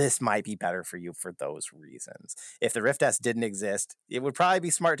 this might be better for you for those reasons. If the Rift S didn't exist, it would probably be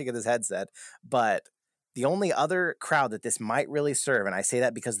smart to get this headset, but the only other crowd that this might really serve, and I say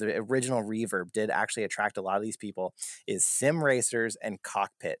that because the original Reverb did actually attract a lot of these people, is sim racers and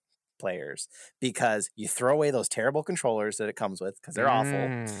cockpit players, because you throw away those terrible controllers that it comes with because they're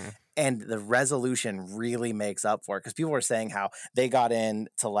awful, and the resolution really makes up for it, because people were saying how they got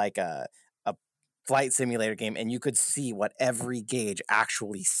into like a flight simulator game and you could see what every gauge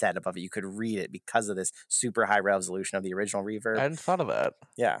actually said above it. You could read it because of this super high resolution of the original Reverb. I hadn't thought of that.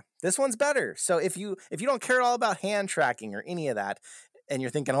 Yeah, this one's better. So if you don't care at all about hand tracking or any of that, and you're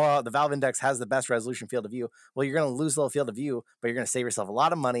thinking, oh, the Valve Index has the best resolution field of view, well, you're going to lose the field of view, but you're going to save yourself a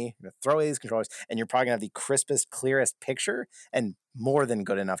lot of money. You're going to throw away these controllers, and you're probably going to have the crispest, clearest picture and more than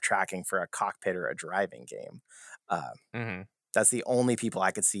good enough tracking for a cockpit or a driving game. That's the only people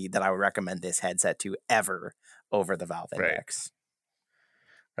I could see that I would recommend this headset to ever over the Valve Index.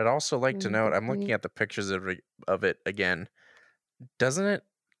 I'd also like to note, I'm looking at the pictures of it again. Doesn't it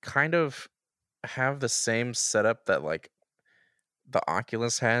kind of have the same setup that like the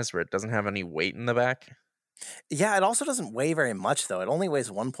Oculus has, where it doesn't have any weight in the back? Yeah, it also doesn't weigh very much, though. It only weighs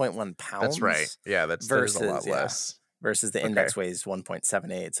 1.1 pounds. That's right. Yeah, that is a lot less. Versus the Index weighs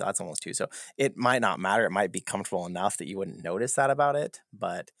 1.78, so that's almost 2. So it might not matter. It might be comfortable enough that you wouldn't notice that about it.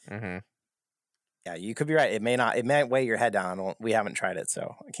 But yeah, you could be right. It might weigh your head down. We haven't tried it,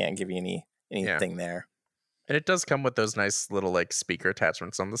 so I can't give you anything there. And it does come with those nice little like speaker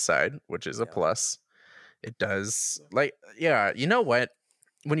attachments on the side, which is a plus. It does you know what?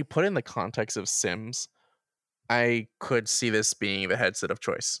 When you put in the context of Sims, I could see this being the headset of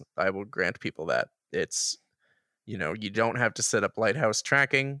choice. I will grant people that. It's, you don't have to set up Lighthouse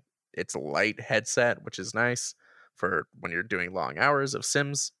tracking. It's a light headset, which is nice for when you're doing long hours of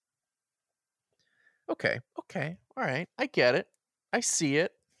Sims. Okay. All right. I get it. I see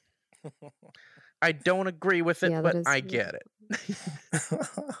it. I don't agree with it, but I get it.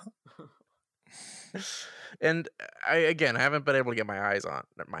 And I haven't been able to get my eyes.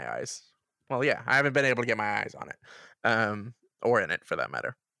 Well, yeah, I haven't been able to get my eyes on it, or in it for that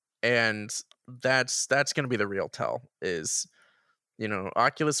matter. And that's going to be the real tell is,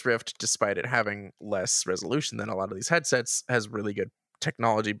 Oculus Rift, despite it having less resolution than a lot of these headsets, has really good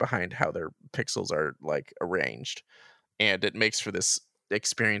technology behind how their pixels are like arranged. And it makes for this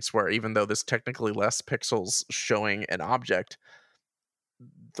experience where even though there's technically less pixels showing an object,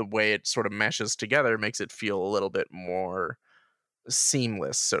 the way it sort of meshes together makes it feel a little bit more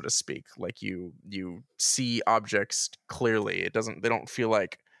seamless, so to speak. Like you see objects clearly. They don't feel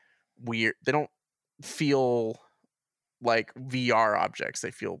like weird. They don't feel like VR objects.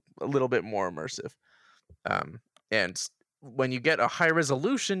 They feel a little bit more immersive. And when you get a high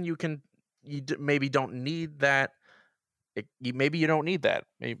resolution, you maybe don't need that. Maybe you don't need that.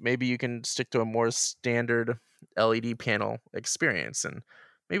 Maybe you can stick to a more standard LED panel experience, and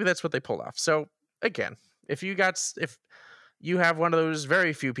maybe that's what they pulled off. So again, if you have one of those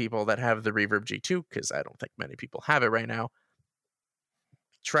very few people that have the Reverb G2, because I don't think many people have it right now,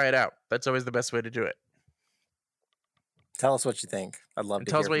 try it out. That's always the best way to do it. Tell us what you think. I'd love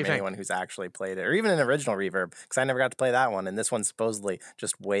to hear from anyone who's actually played it, or even an original Reverb, because I never got to play that one, and this one's supposedly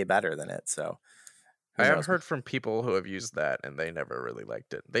just way better than it. So I have heard from people who have used that, and they never really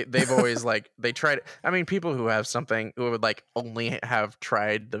liked it. They've always they tried it. I mean, people who have something who would only have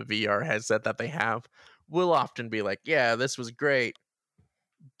tried the VR headset that they have will often be like, yeah, this was great.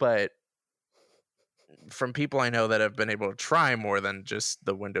 But from people I know that have been able to try more than just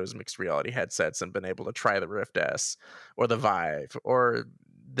the Windows mixed reality headsets and been able to try the Rift S or the Vive or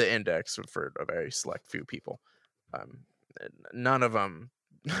the Index for a very select few people, none of them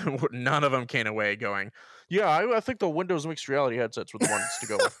came away going, yeah, I think the Windows mixed reality headsets were the ones to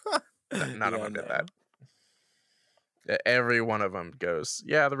go with. None of them did that. Every one of them goes,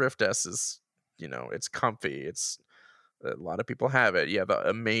 yeah, the Rift S is, it's comfy. It's a lot of people have it. Yeah, the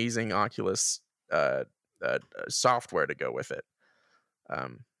amazing Oculus software to go with it.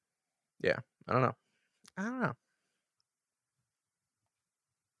 Yeah, I don't know.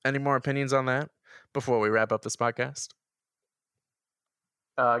 Any more opinions on that before we wrap up this podcast?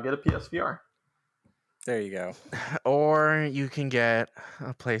 Get a PSVR. There you go. Or you can get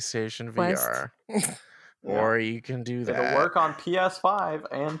a PlayStation VR. Or you can do that. It'll work on PS5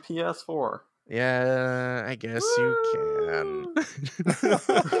 and PS4. Yeah, I guess you can.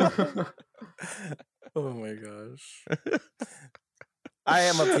 Oh my gosh. I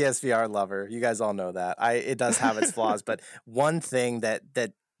am a PSVR lover. You guys all know that. It does have its flaws, but one thing that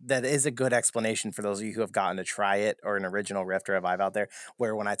is a good explanation for those of you who have gotten to try it, or an original Rift or a Vive out there,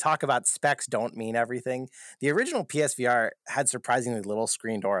 where when I talk about specs don't mean everything. The original PSVR had surprisingly little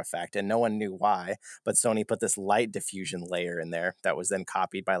screen door effect, and no one knew why, but Sony put this light diffusion layer in there that was then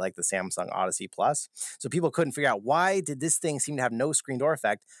copied by the Samsung Odyssey Plus. So people couldn't figure out, why did this thing seem to have no screen door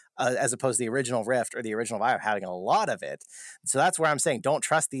effect as opposed to the original Rift or the original Vive having a lot of it. So that's where I'm saying, don't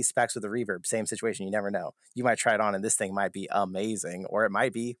trust these specs with the Reverb. Same situation, you never know. You might try it on and this thing might be amazing, or it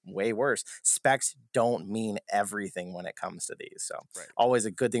might be way worse. Specs don't mean everything when it comes to these. So always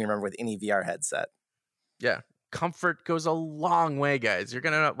a good thing to remember with any VR headset. Yeah. Comfort goes a long way, guys. You're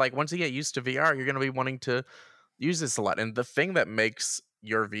going to, once you get used to VR, you're going to be wanting to use this a lot. And the thing that makes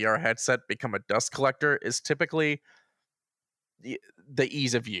your VR headset become a dust collector is typically the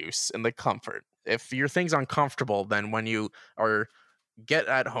ease of use and the comfort. If your thing's uncomfortable, then when you get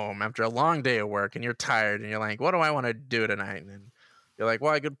at home after a long day of work and you're tired and you're like, what do I want to do tonight? And you're like,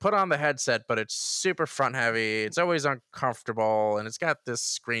 well, I could put on the headset, but it's super front heavy. It's always uncomfortable. And it's got this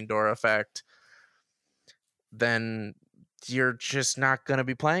screen door effect. Then you're just not going to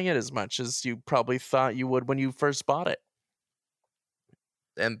be playing it as much as you probably thought you would when you first bought it.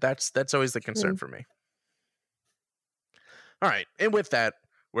 And that's always the concern for me. All right. And with that,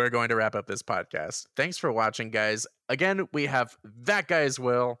 we're going to wrap up this podcast. Thanks for watching, guys. Again, we have That Guy's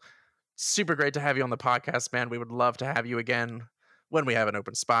Will. Super great to have you on the podcast, man. We would love to have you again when we have an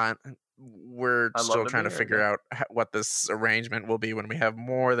open spot. We're still trying to figure out what this arrangement will be when we have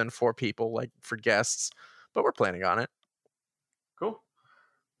more than 4 people, for guests, but we're planning on it. Cool.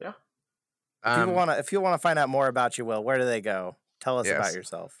 Yeah. If you wanna find out more about you, Will, where do they go? Tell us about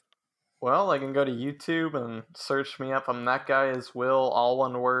yourself. Well, I can go to YouTube and search me up. I'm That Guy Is Will, all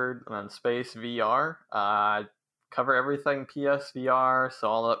one word, and then space VR. I cover everything PSVR, so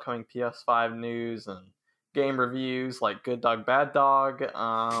all the upcoming PS5 news and game reviews like Good Dog, Bad Dog,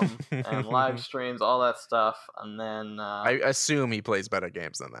 and live streams, all that stuff. And then I assume he plays better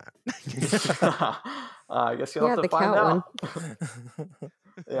games than that. I guess you'll have to find out.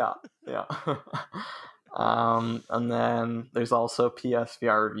 Yeah. And then there's also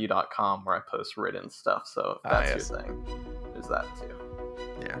psvrreview.com where I post written stuff. So if that's your thing, there's that too.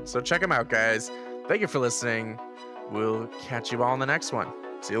 Yeah. So check them out, guys. Thank you for listening. We'll catch you all in the next one.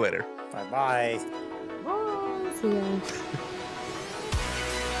 See you later. Bye-bye. See ya.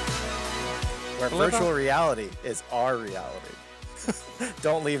 Where virtual reality is our reality.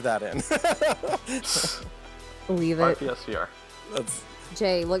 Don't leave that in. Leave it. PSVR.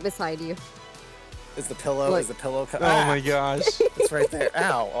 Jay, look beside you. Is the pillow? Is the pillow? Oh my gosh! It's right there.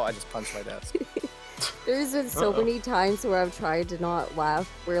 Ow! Oh, I just punched my desk. There's been so many times where I've tried to not laugh.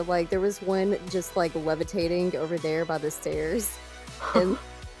 Where like there was one just like levitating over there by the stairs, and